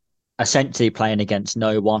 essentially playing against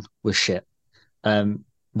no one, was shit.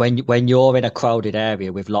 When you're in a crowded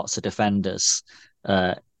area with lots of defenders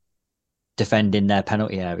defending their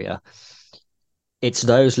penalty area, it's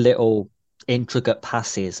those little intricate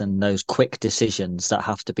passes and those quick decisions that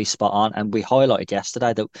have to be spot on. And we highlighted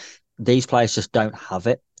yesterday that these players just don't have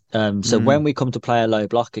it. So when we come to play a low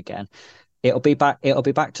block again, it'll be back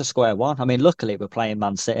to square one. I mean, luckily we're playing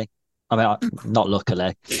Man City. I mean, not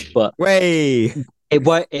luckily, but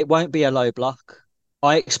it won't be a low block.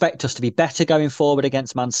 I expect us to be better going forward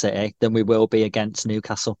against Man City than we will be against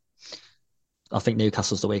Newcastle. I think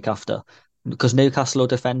Newcastle's the week after, because Newcastle will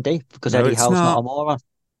defend deep because Eddie Howe's not a moron.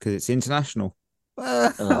 Because it's international.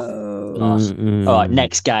 Nice. All right,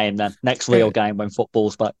 next game then. Next real game when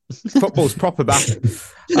football's back. Football's proper back.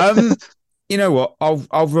 You know what?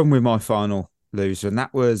 I'll run with my final loser, and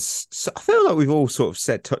that was, I feel like we've all sort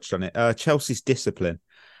of touched on it. Chelsea's discipline.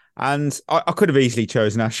 And I could have easily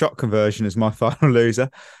chosen our shot conversion as my final loser.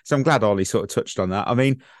 So I'm glad Ollie sort of touched on that. I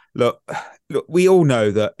mean, look, we all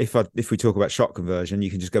know that if we talk about shot conversion,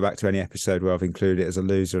 you can just go back to any episode where I've included it as a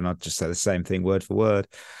loser and I'd just say the same thing word for word.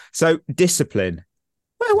 So discipline.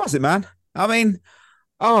 Where was it, man? I mean,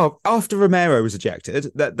 after Romero was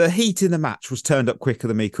ejected, the heat in the match was turned up quicker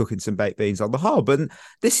than me cooking some baked beans on the hob. And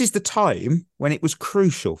this is the time when it was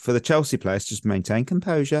crucial for the Chelsea players to just maintain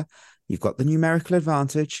composure. You've got the numerical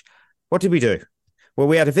advantage. What did we do? Well,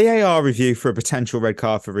 we had a VAR review for a potential red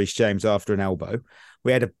card for Reece James after an elbow.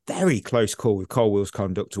 We had a very close call with Colwell's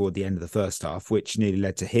conduct toward the end of the first half, which nearly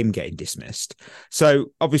led to him getting dismissed. So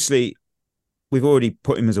obviously, we've already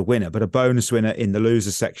put him as a winner, but a bonus winner in the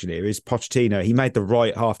loser section here is Pochettino. He made the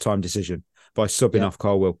right halftime decision by subbing off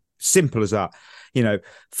Colwell. Simple as that. You know,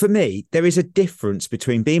 for me, there is a difference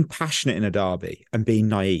between being passionate in a derby and being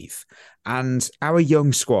naive. And our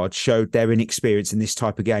young squad showed their inexperience in this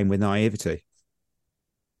type of game with naivety.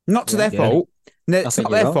 Not to their fault. It's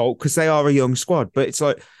not their fault because they are a young squad. But it's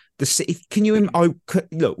like,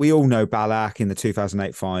 look, we all know Ballack in the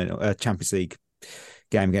 2008 final Champions League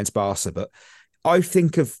game against Barca, but I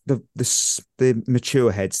think of the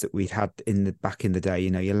mature heads that we'd had back in the day,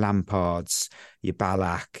 you know, your Lampards, your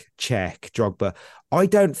Ballack, Cech, Drogba.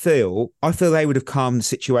 I feel they would have calmed the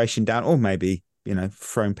situation down, or maybe, you know,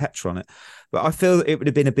 thrown petrol on it. But I feel it would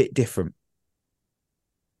have been a bit different.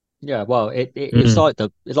 Yeah, well, it's like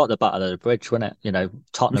the Battle of the Bridge, wasn't it? You know,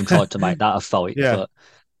 Tottenham tried to make that a fight, but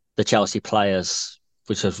the Chelsea players,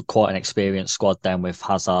 which was quite an experienced squad then with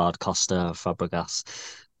Hazard, Costa, Fabregas,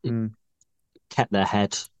 kept their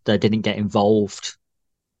head. They didn't get involved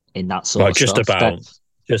in that sort of just stuff. About.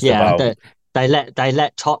 They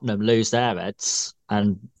let Tottenham lose their heads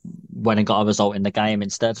and went and got a result in the game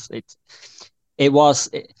instead. It's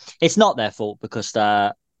not their fault because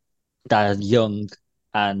they're young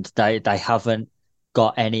and they haven't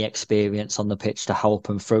got any experience on the pitch to help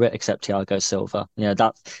them through it except Thiago Silva.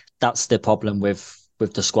 That's the problem with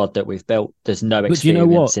the squad that we've built. There's no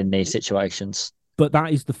experience in these situations. But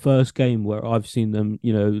that is the first game where I've seen them,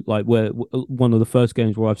 one of the first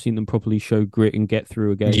games where I've seen them properly show grit and get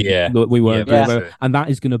through a game. Yeah. We weren't and that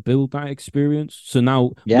is going to build that experience. So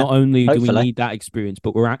now, not only do we need that experience,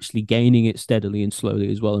 but we're actually gaining it steadily and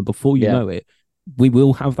slowly as well. And before you know it, we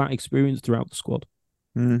will have that experience throughout the squad.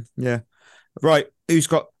 Yeah. Right. Who's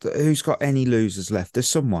got any losers left? There's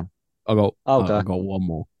someone. I got one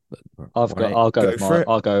more. I'll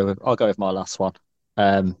go with my last one.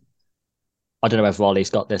 I don't know if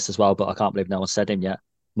Raleigh's got this as well, but I can't believe no one said him yet.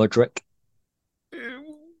 Mudryk.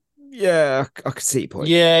 Yeah, I could see your point.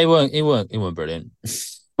 Yeah, he weren't brilliant.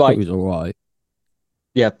 Right, he was all right.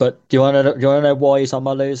 Yeah, but do you want to know why he's on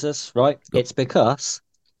my losers? Right, it's because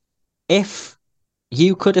if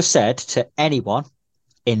you could have said to anyone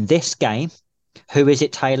in this game, who is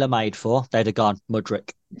it tailor-made for? They'd have gone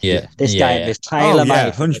Mudryk. Yeah, this game is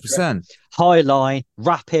tailor-made. 100%. High line,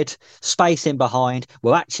 rapid, space in behind.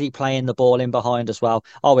 We're actually playing the ball in behind as well.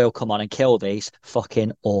 Oh, he'll come on and kill these.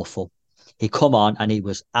 Fucking awful. He come on and he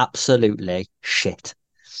was absolutely shit.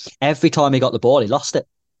 Every time he got the ball, he lost it.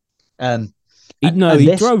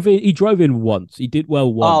 He drove in once. He did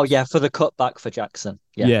well once. Oh yeah, for the cutback for Jackson.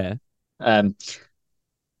 Yeah.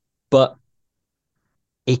 But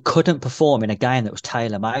he couldn't perform in a game that was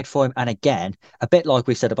tailor-made for him. And again, a bit like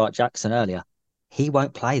we said about Jackson earlier, he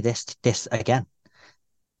won't play this again.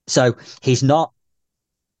 So he's not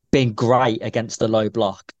been great against the low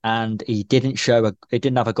block, and he didn't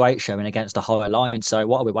have a great showing against the higher line. So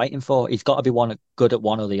what are we waiting for? He's got to be good at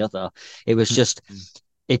one or the other.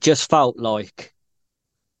 It just felt like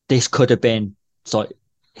this could have been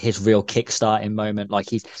his real kick-starting moment. Like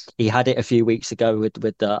he had it a few weeks ago with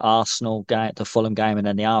the Arsenal game, the Fulham game, and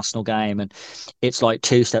then the Arsenal game, and it's like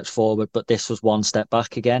 2 steps forward, but this was 1 step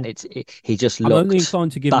back again. He just looked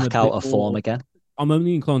back out of form again. I'm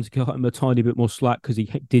only inclined to give him a tiny bit more slack because he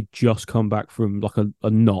did just come back from like a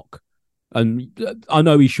knock, and I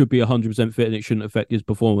know he should be 100% fit and it shouldn't affect his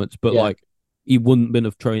performance, but he wouldn't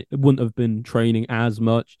have been training as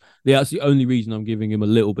much. That's the only reason I'm giving him a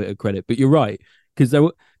little bit of credit. But you're right, because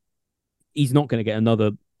he's not going to get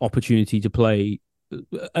another opportunity to play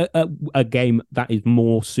a game that is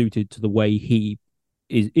more suited to the way he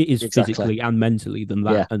is physically and mentally than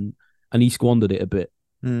that, and he squandered it a bit.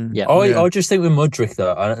 I just think with Mudryk,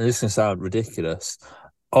 though, and this is going to sound ridiculous,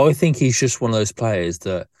 I think he's just one of those players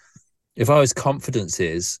that, if his confidence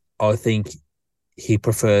is, I think he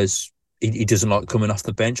prefers. He doesn't like coming off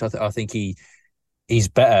the bench. I think he's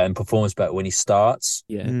better and performs better when he starts.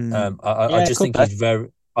 I just think he's very.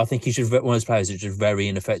 I think he's just one of those players who's just very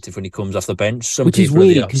ineffective when he comes off the bench. Which is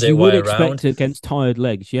weird because you would expect against tired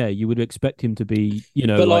legs. Yeah, you would expect him to be,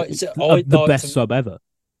 the best sub ever.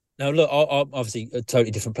 Now, look, I'm obviously a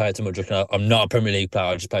totally different player to Mudryk. I'm not a Premier League player.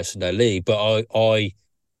 I just play Sunday League. But I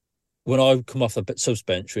when I come off the subs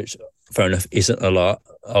bench, which fair enough isn't a lot,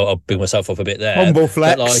 I'll big myself up a bit there. Humble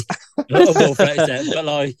flex. Humble flex there. But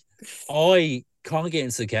I can't get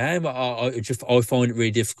into the game. I find it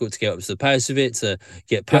really difficult to get up to the pace of it, to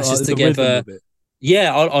get passes together.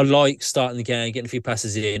 Yeah, I like starting the game, getting a few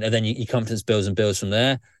passes in, and then your confidence builds and builds from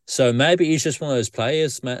there. So maybe he's just one of those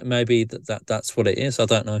players. Maybe that's what it is. I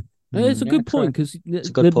don't know. It's a good point because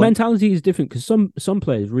the mentality is different because some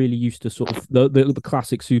players really used to sort of the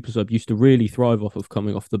classic super sub used to really thrive off of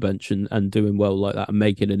coming off the bench and doing well like that and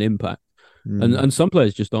making an impact. And some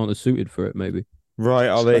players just aren't as suited for it, maybe. Right,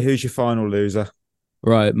 Ollie, who's your final loser?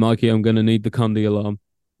 Right, Mikey, I'm going to need the Cundy alarm.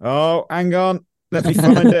 Oh, hang on. Let me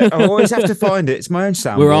find it. I always have to find it. It's my own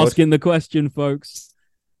soundboard. We're asking the question, folks.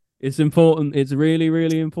 It's important. It's really,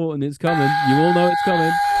 really important. It's coming. You all know it's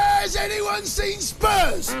coming. Has anyone seen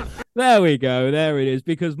Spurs? There we go. There it is.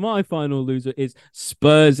 Because my final loser is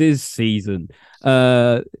Spurs' season.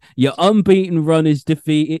 Your unbeaten run is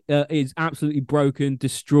defeated. Is absolutely broken,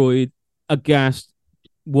 destroyed, aghast,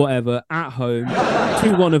 whatever, at home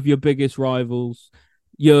to one of your biggest rivals.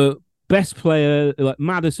 Your best player, like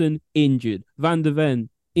Maddison, injured. Van der Ven,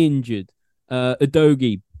 injured.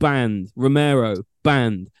 Udogie, banned. Romero,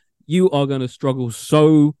 banned. You are going to struggle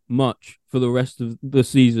so much for the rest of the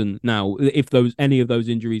season now. If any of those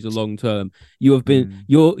injuries are long term, you have been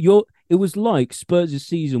it was like Spurs'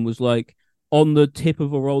 season was like on the tip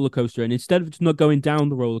of a roller coaster, and instead of just not going down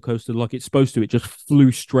the roller coaster like it's supposed to, it just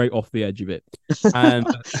flew straight off the edge of it. And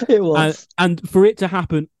it was. And for it to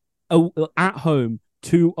happen at home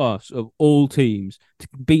to us of all teams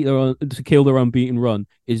to kill their unbeaten run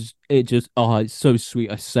it's so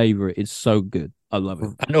sweet. I savor it. It's so good. I love it.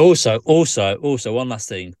 And also, one last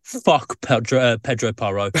thing. Fuck Pedro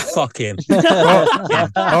Porro. Fuck him. All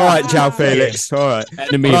right, João Felix. All right.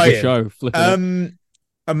 Enemy of the show.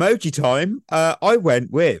 Emoji time. I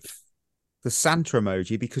went with the Santa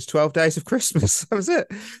emoji because 12 days of Christmas. That was it.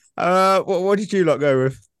 What did you lot go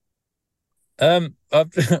with?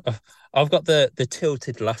 I've got the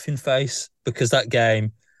tilted laughing face because that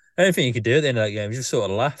game, anything you could do at the end of that game, just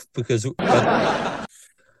sort of laugh because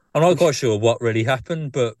I'm not quite sure what really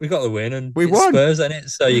happened, but we got the win and we won. Spurs in it,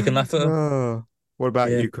 so you can laugh at them. Oh. What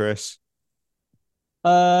about you, Chris?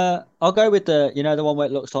 I'll go with the one where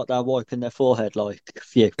it looks like they're wiping their forehead like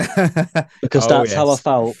phew. Because that's how I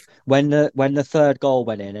felt when the third goal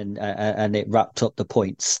went in and it wrapped up the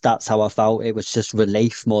points. That's how I felt. It was just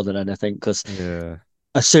relief more than anything because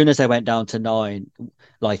as soon as they went down to 9,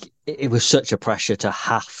 like it was such a pressure to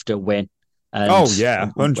have to win. And,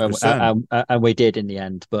 100%. And we did in the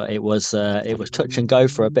end, but it was touch and go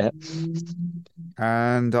for a bit.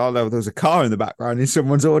 And there was a car in the background in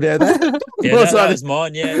someone's audio there. That was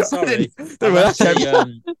mine. Yeah, sorry.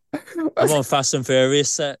 I'm on Fast and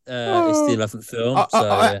Furious set. It's the 11th film.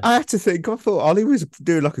 I had to think. I thought Ollie was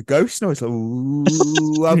doing like a ghost noise. Like,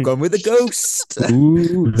 ooh, I've gone with a ghost.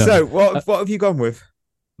 Ooh, no. So, what have you gone with?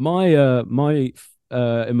 My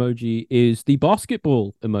emoji is the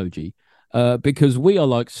basketball emoji. Because we are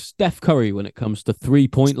like Steph Curry when it comes to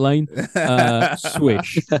 3-point lane.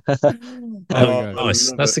 Swish.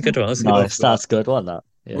 Nice. That's a good one. That's a good one. That.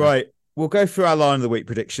 Yeah. Right. We'll go through our line of the week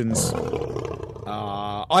predictions.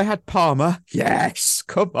 I had Palmer. Yes.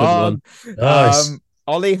 Come on. Nice.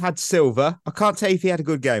 Ollie had Silva. I can't tell if he had a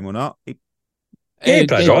good game or not. He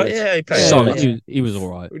played right. Yeah, he played solid. He was all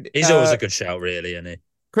right. He's always a good shout, really, isn't he?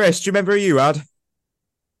 Chris, do you remember who you had?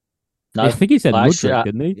 No, I think he said Mudryk,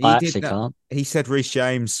 didn't he? I actually can't. He said Reece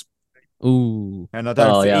James. Ooh. And I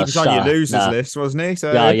don't think he was on your losers list, wasn't he?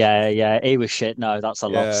 So yeah. He was shit. No, that's a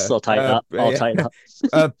loss. I'll take that. Take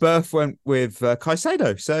that. Berth went with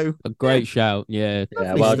Caicedo. So a great shout. Yeah.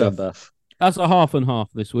 Yeah, well done, Berth. That's a half and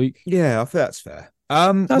half this week. Yeah, I think that's fair.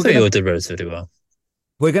 I think you did relatively well.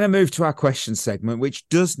 We're going to move to our question segment, which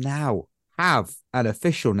does now have an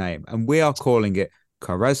official name, and we are calling it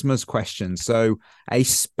Charisma's Question. So a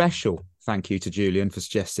special thank you to Julian for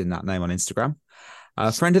suggesting that name on Instagram.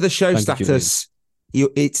 Friend of the show status.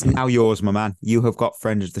 It's now yours, my man. You have got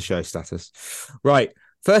friend of the show status. Right.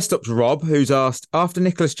 First up's Rob, who's asked, after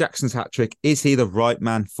Nicolas Jackson's hat-trick, is he the right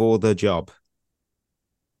man for the job?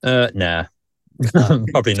 Nah.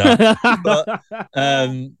 Probably not.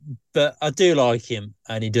 But I do like him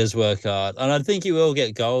and he does work hard. And I think he will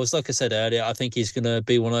get goals. Like I said earlier, I think he's going to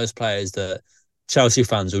be one of those players that Chelsea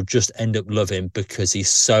fans will just end up loving because he's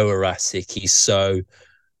so erratic. He's so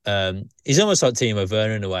he's almost like Timo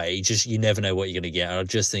Werner in a way. You never know what you're going to get. And I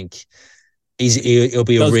just think he'll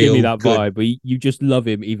be a real. Give me that vibe, but you just love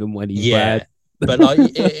him even when he's bad. But like,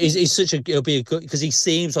 he's he'll be a good because he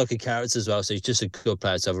seems like a character as well. So he's just a good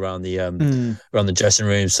player to have around the dressing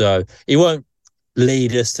room. So he won't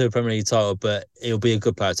lead us to a Premier League title, but he'll be a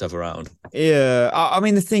good player to have around. Yeah, I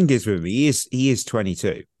mean the thing is with him, he is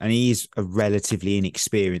 22 and he's a relatively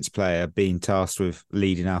inexperienced player being tasked with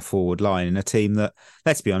leading our forward line in a team that,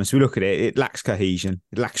 let's be honest, we look at it lacks cohesion,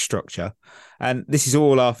 it lacks structure, and this is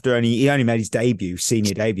all after he only made his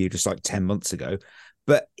senior debut just like 10 months ago.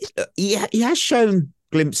 But he has shown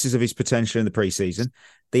glimpses of his potential in the pre-season.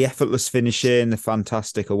 The effortless finishing, the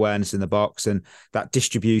fantastic awareness in the box, and that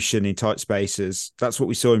distribution in tight spaces. That's what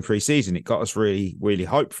we saw in pre-season. It got us really, really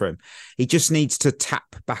hyped for him. He just needs to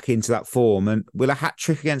tap back into that form. And will a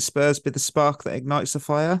hat-trick against Spurs be the spark that ignites the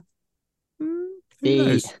fire?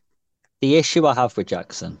 The issue I have with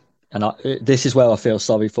Jackson, and this is where I feel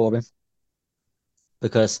sorry for him,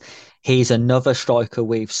 because he's another striker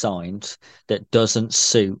we've signed that doesn't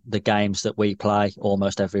suit the games that we play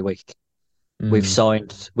almost every week. We've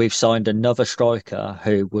signed another striker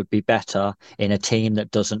who would be better in a team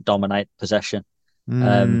that doesn't dominate possession.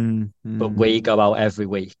 But we go out every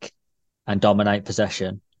week and dominate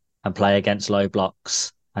possession and play against low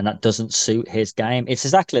blocks, and that doesn't suit his game. It's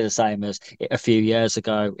exactly the same as a few years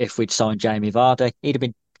ago. If we'd signed Jamie Vardy, he'd have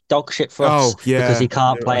been dog shit for us because he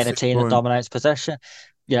can't play in a team that dominates possession.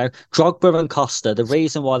 You know, Drogba and Costa, the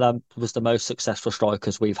reason why that was the most successful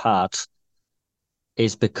strikers we've had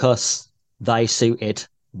is because they suited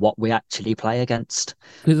what we actually play against.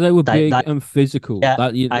 Because they were big and physical. Yeah,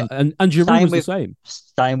 and Giroud was the same.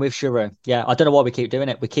 Same with Giroud. Yeah, I don't know why we keep doing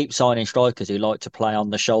it. We keep signing strikers who like to play on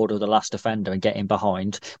the shoulder of the last defender and get in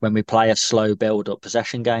behind when we play a slow build-up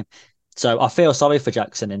possession game. So I feel sorry for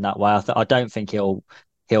Jackson in that way. I don't think he'll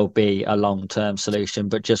be a long-term solution,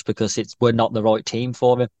 but just because we're not the right team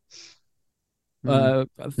for him.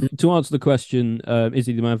 To answer the question, is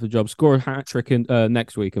he the man for the job? Score a hat trick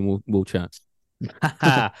next week, and we'll chat.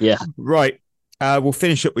 Yeah, right. We'll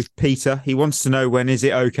finish up with Peter. He wants to know, when is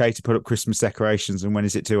it okay to put up Christmas decorations and when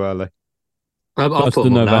is it too early? I'll put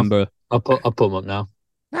them up November. I'll put them up now.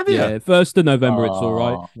 Have you? Yeah, 1st of November, it's all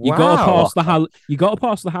right. You gotta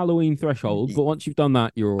pass the Halloween threshold, but once you've done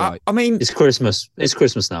that, you're all right. I mean, it's Christmas. It's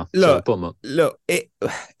Christmas now. Look, so put them up. Look,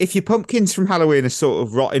 if your pumpkins from Halloween are sort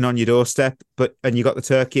of rotting on your doorstep, and you got the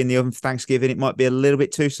turkey in the oven for Thanksgiving, it might be a little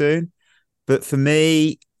bit too soon. But for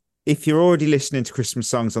me, if you're already listening to Christmas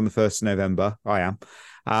songs on the 1st of November, I am,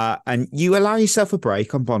 and you allow yourself a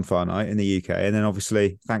break on Bonfire Night in the UK, and then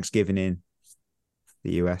obviously Thanksgiving in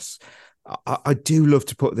the US, I do love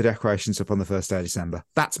to put the decorations up on the 1st day of December.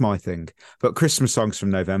 That's my thing. But Christmas songs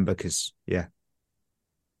from November, because, yeah.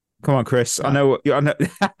 Come on, Chris. I know what I know.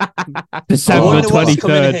 December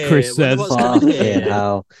 23rd, Chris says.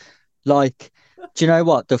 Like, do you know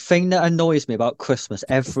what? The thing that annoys me about Christmas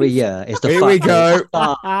every year is the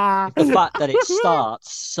fact that it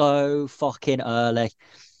starts so fucking early.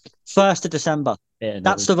 1st of December.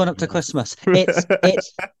 That's the run up to Christmas.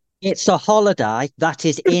 It's a holiday that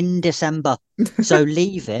is in December. So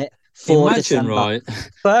leave it for December. Right.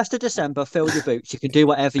 1st of December, fill your boots. You can do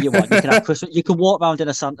whatever you want. You can have Christmas. You can walk around in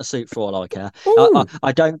a Santa suit for all I care.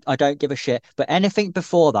 I don't give a shit. But anything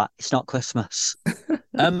before that, it's not Christmas.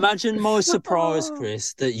 Imagine my surprise,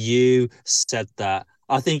 Chris, that you said that.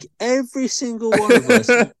 I think every single one of us,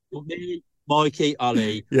 me, Mikey,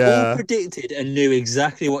 Ali, all predicted and knew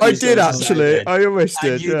exactly what you did. Actually, I almost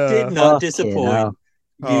did. You did not disappoint.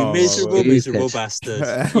 You miserable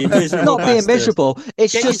bastard. You miserable not being miserable.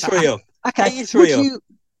 It's Get just your tree up. Okay.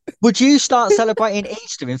 Would you start celebrating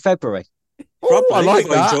Easter in February? Probably. I like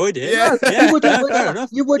that. Enjoyed it. Yeah.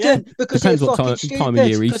 You wouldn't because depends it's what fucking time of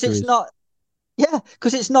year Easter because it's is. not. Yeah,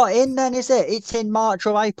 because it's not in then, is it? It's in March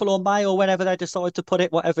or April or May or whenever they decide to put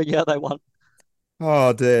it, whatever year they want.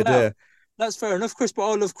 Oh dear. That's fair enough, Chris.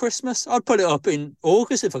 But I love Christmas. I'd put it up in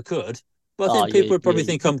August if I could. But I think people would probably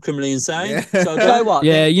think I'm criminally insane. Yeah. So you know what?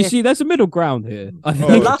 Yeah, you see, there's a middle ground here. I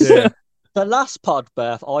think. The last pod,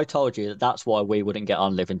 Beth, I told you that's why we wouldn't get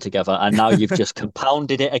on living together, and now you've just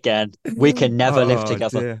compounded it again. We can never live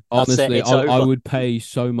together. Honestly, I would pay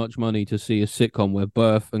so much money to see a sitcom where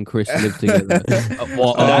Berth and Chris live together.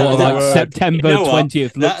 What September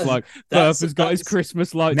 20th looks like. Berth has got his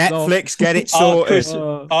Christmas lights Netflix, off. get it sorted.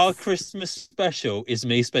 Our Christmas special is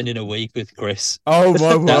me spending a week with Chris. Oh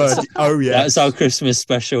my word! Oh yeah, that's our Christmas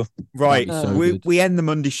special. Right, we end the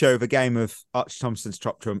Monday show with a game of Archie Thompson's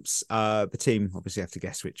Top Trumps. The team obviously have to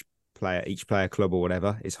guess which player, each player, club or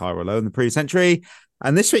whatever, is higher or lower in the previous entry.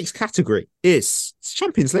 And this week's category is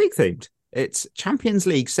Champions League themed. It's Champions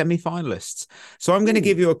League semi-finalists. So I'm going to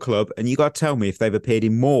give you a club and you got to tell me if they've appeared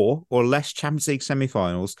in more or less Champions League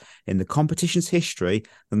semi-finals in the competition's history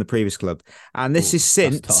than the previous club. And this is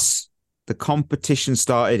since the competition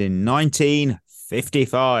started in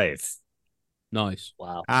 1955. Nice.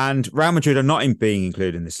 Wow. And Real Madrid are not being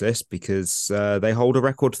included in this list because they hold a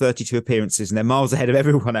record 32 appearances and they're miles ahead of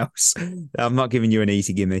everyone else. I'm not giving you an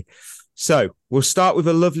easy gimme. So we'll start with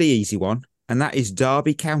a lovely easy one, and that is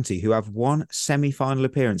Derby County, who have one semi-final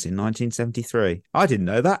appearance in 1973. I didn't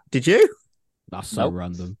know that. Did you? That's so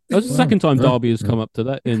random. That's the second time Derby has come up to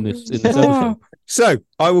that in this episode. So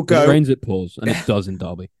I will go. It rains, it pours, and it does in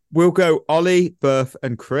Derby. We'll go Ollie, Berth,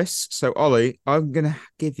 and Chris. So, Ollie, I'm going to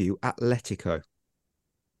give you Atletico.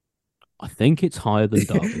 I think it's higher than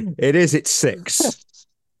Derby. It is. It's 6.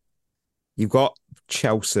 You've got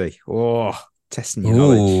Chelsea. Oh, testing your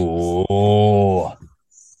knowledge.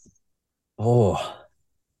 Oh.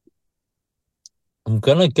 I'm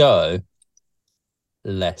going to go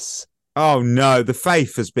less. Oh, no. The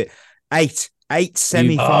faith has been 8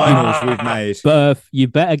 semi-finals we've made. Berth, you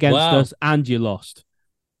bet against us and you lost.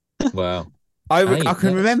 Wow. I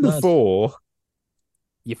can remember 4.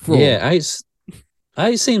 You're fraud. Yeah,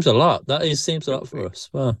 8 seems a lot. Seems a lot for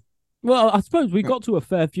us. Wow. Well, I suppose we got to a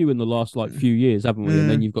fair few in the last few years, haven't we? And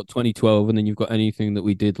then you've got 2012, and then you've got anything that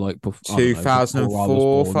we did before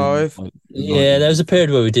 2004, 5. Yeah, there was a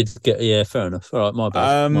period where we did get. Yeah, fair enough. All right, my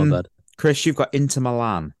bad. Chris, you've got Inter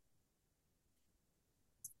Milan.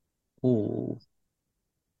 Oh.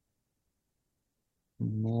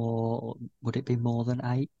 Would it be more than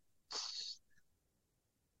 8?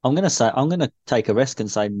 I'm gonna take a risk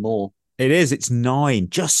and say more. It is. It's 9.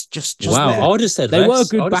 Just wow. there. I would have said they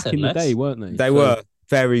less. were good back in the day, weren't they? They were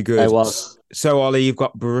very good. They was. So Ollie, you've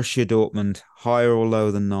got Borussia Dortmund higher or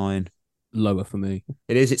lower than 9? Lower for me.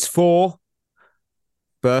 It is. It's 4.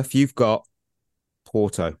 Berth, you've got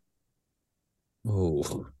Porto.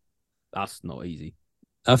 Oh, that's not easy.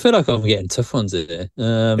 I feel like I'm getting tough ones here.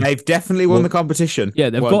 They've definitely won the competition.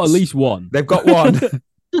 Yeah, they've got at least one. They've got one.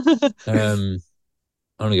 I'm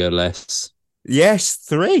gonna go less. Yes,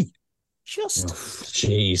 3. Just.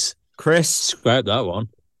 Jeez. Chris. Scrap that one.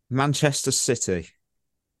 Manchester City.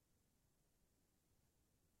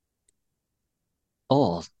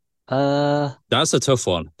 Oh, that's a tough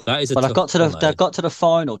one. That is a but tough they got to the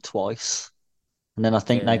final twice, and then I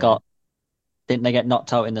think didn't they get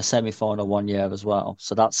knocked out in the semi-final one year as well?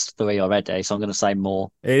 So that's 3 already. So I'm going to say more.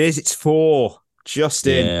 It is. It's 4. Just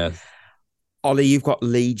in. Yeah. Ollie, you've got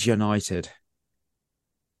Leeds United.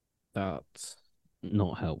 That's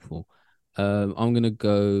not helpful. I'm going to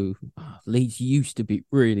go... Leeds used to be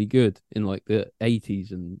really good in like the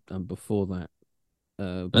 80s and before that.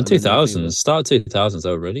 And 2000s. Start 2000s, they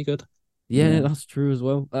were really good. Yeah, that's true as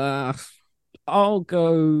well. I'll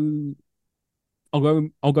go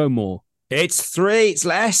more. It's 3. It's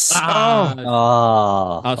less. That's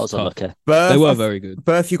unlucky. They were very good.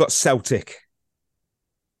 Berth, you got Celtic.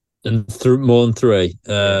 And more than 3.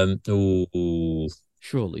 Ooh.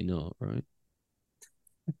 Surely not, right?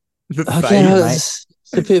 It's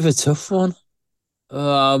a bit of a tough one.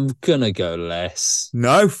 I'm gonna go less.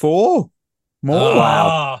 No, 4. More.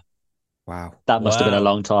 Wow. Wow. That must have been a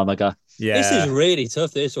long time ago. Yeah. This is really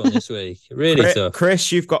tough, this one this week. Really tough.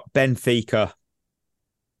 Chris, you've got Benfica.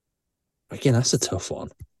 Again, that's a tough one.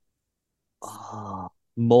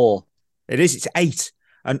 More. It is. It's 8.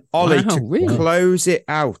 And Ollie, to close it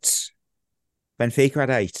out, Benfica had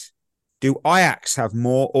 8. Do Ajax have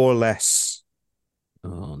more or less?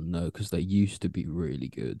 Oh, no, because they used to be really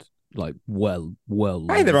good. Like, well.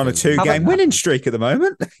 Hey, they're on a 2-game winning streak at the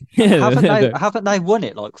moment. Haven't they won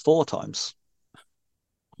it like 4 times?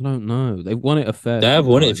 I don't know. They've won it a fair. They have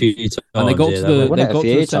won it a few times. And they got to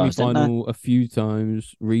the semi-final a few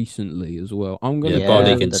times recently as well. I'm gonna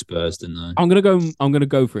Barley against Spurs, didn't they? I'm gonna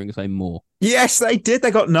go for it and say more. Yes, they did. They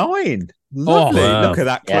got 9. Lovely. Wow. Look at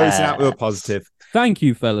that, closing out with a positive. Thank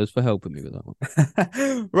you, fellas, for helping me with that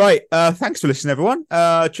one. Right. Thanks for listening, everyone.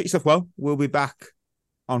 Treat yourself well. We'll be back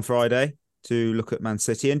on Friday to look at Man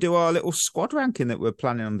City and do our little squad ranking that we're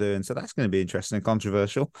planning on doing. So that's going to be interesting and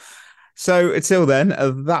controversial. So until then,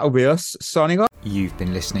 that'll be us signing off. You've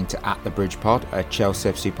been listening to At The Bridge Pod, a Chelsea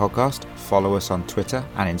FC podcast. Follow us on Twitter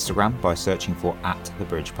and Instagram by searching for At The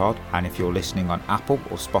Bridge Pod. And if you're listening on Apple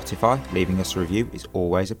or Spotify, leaving us a review is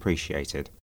always appreciated.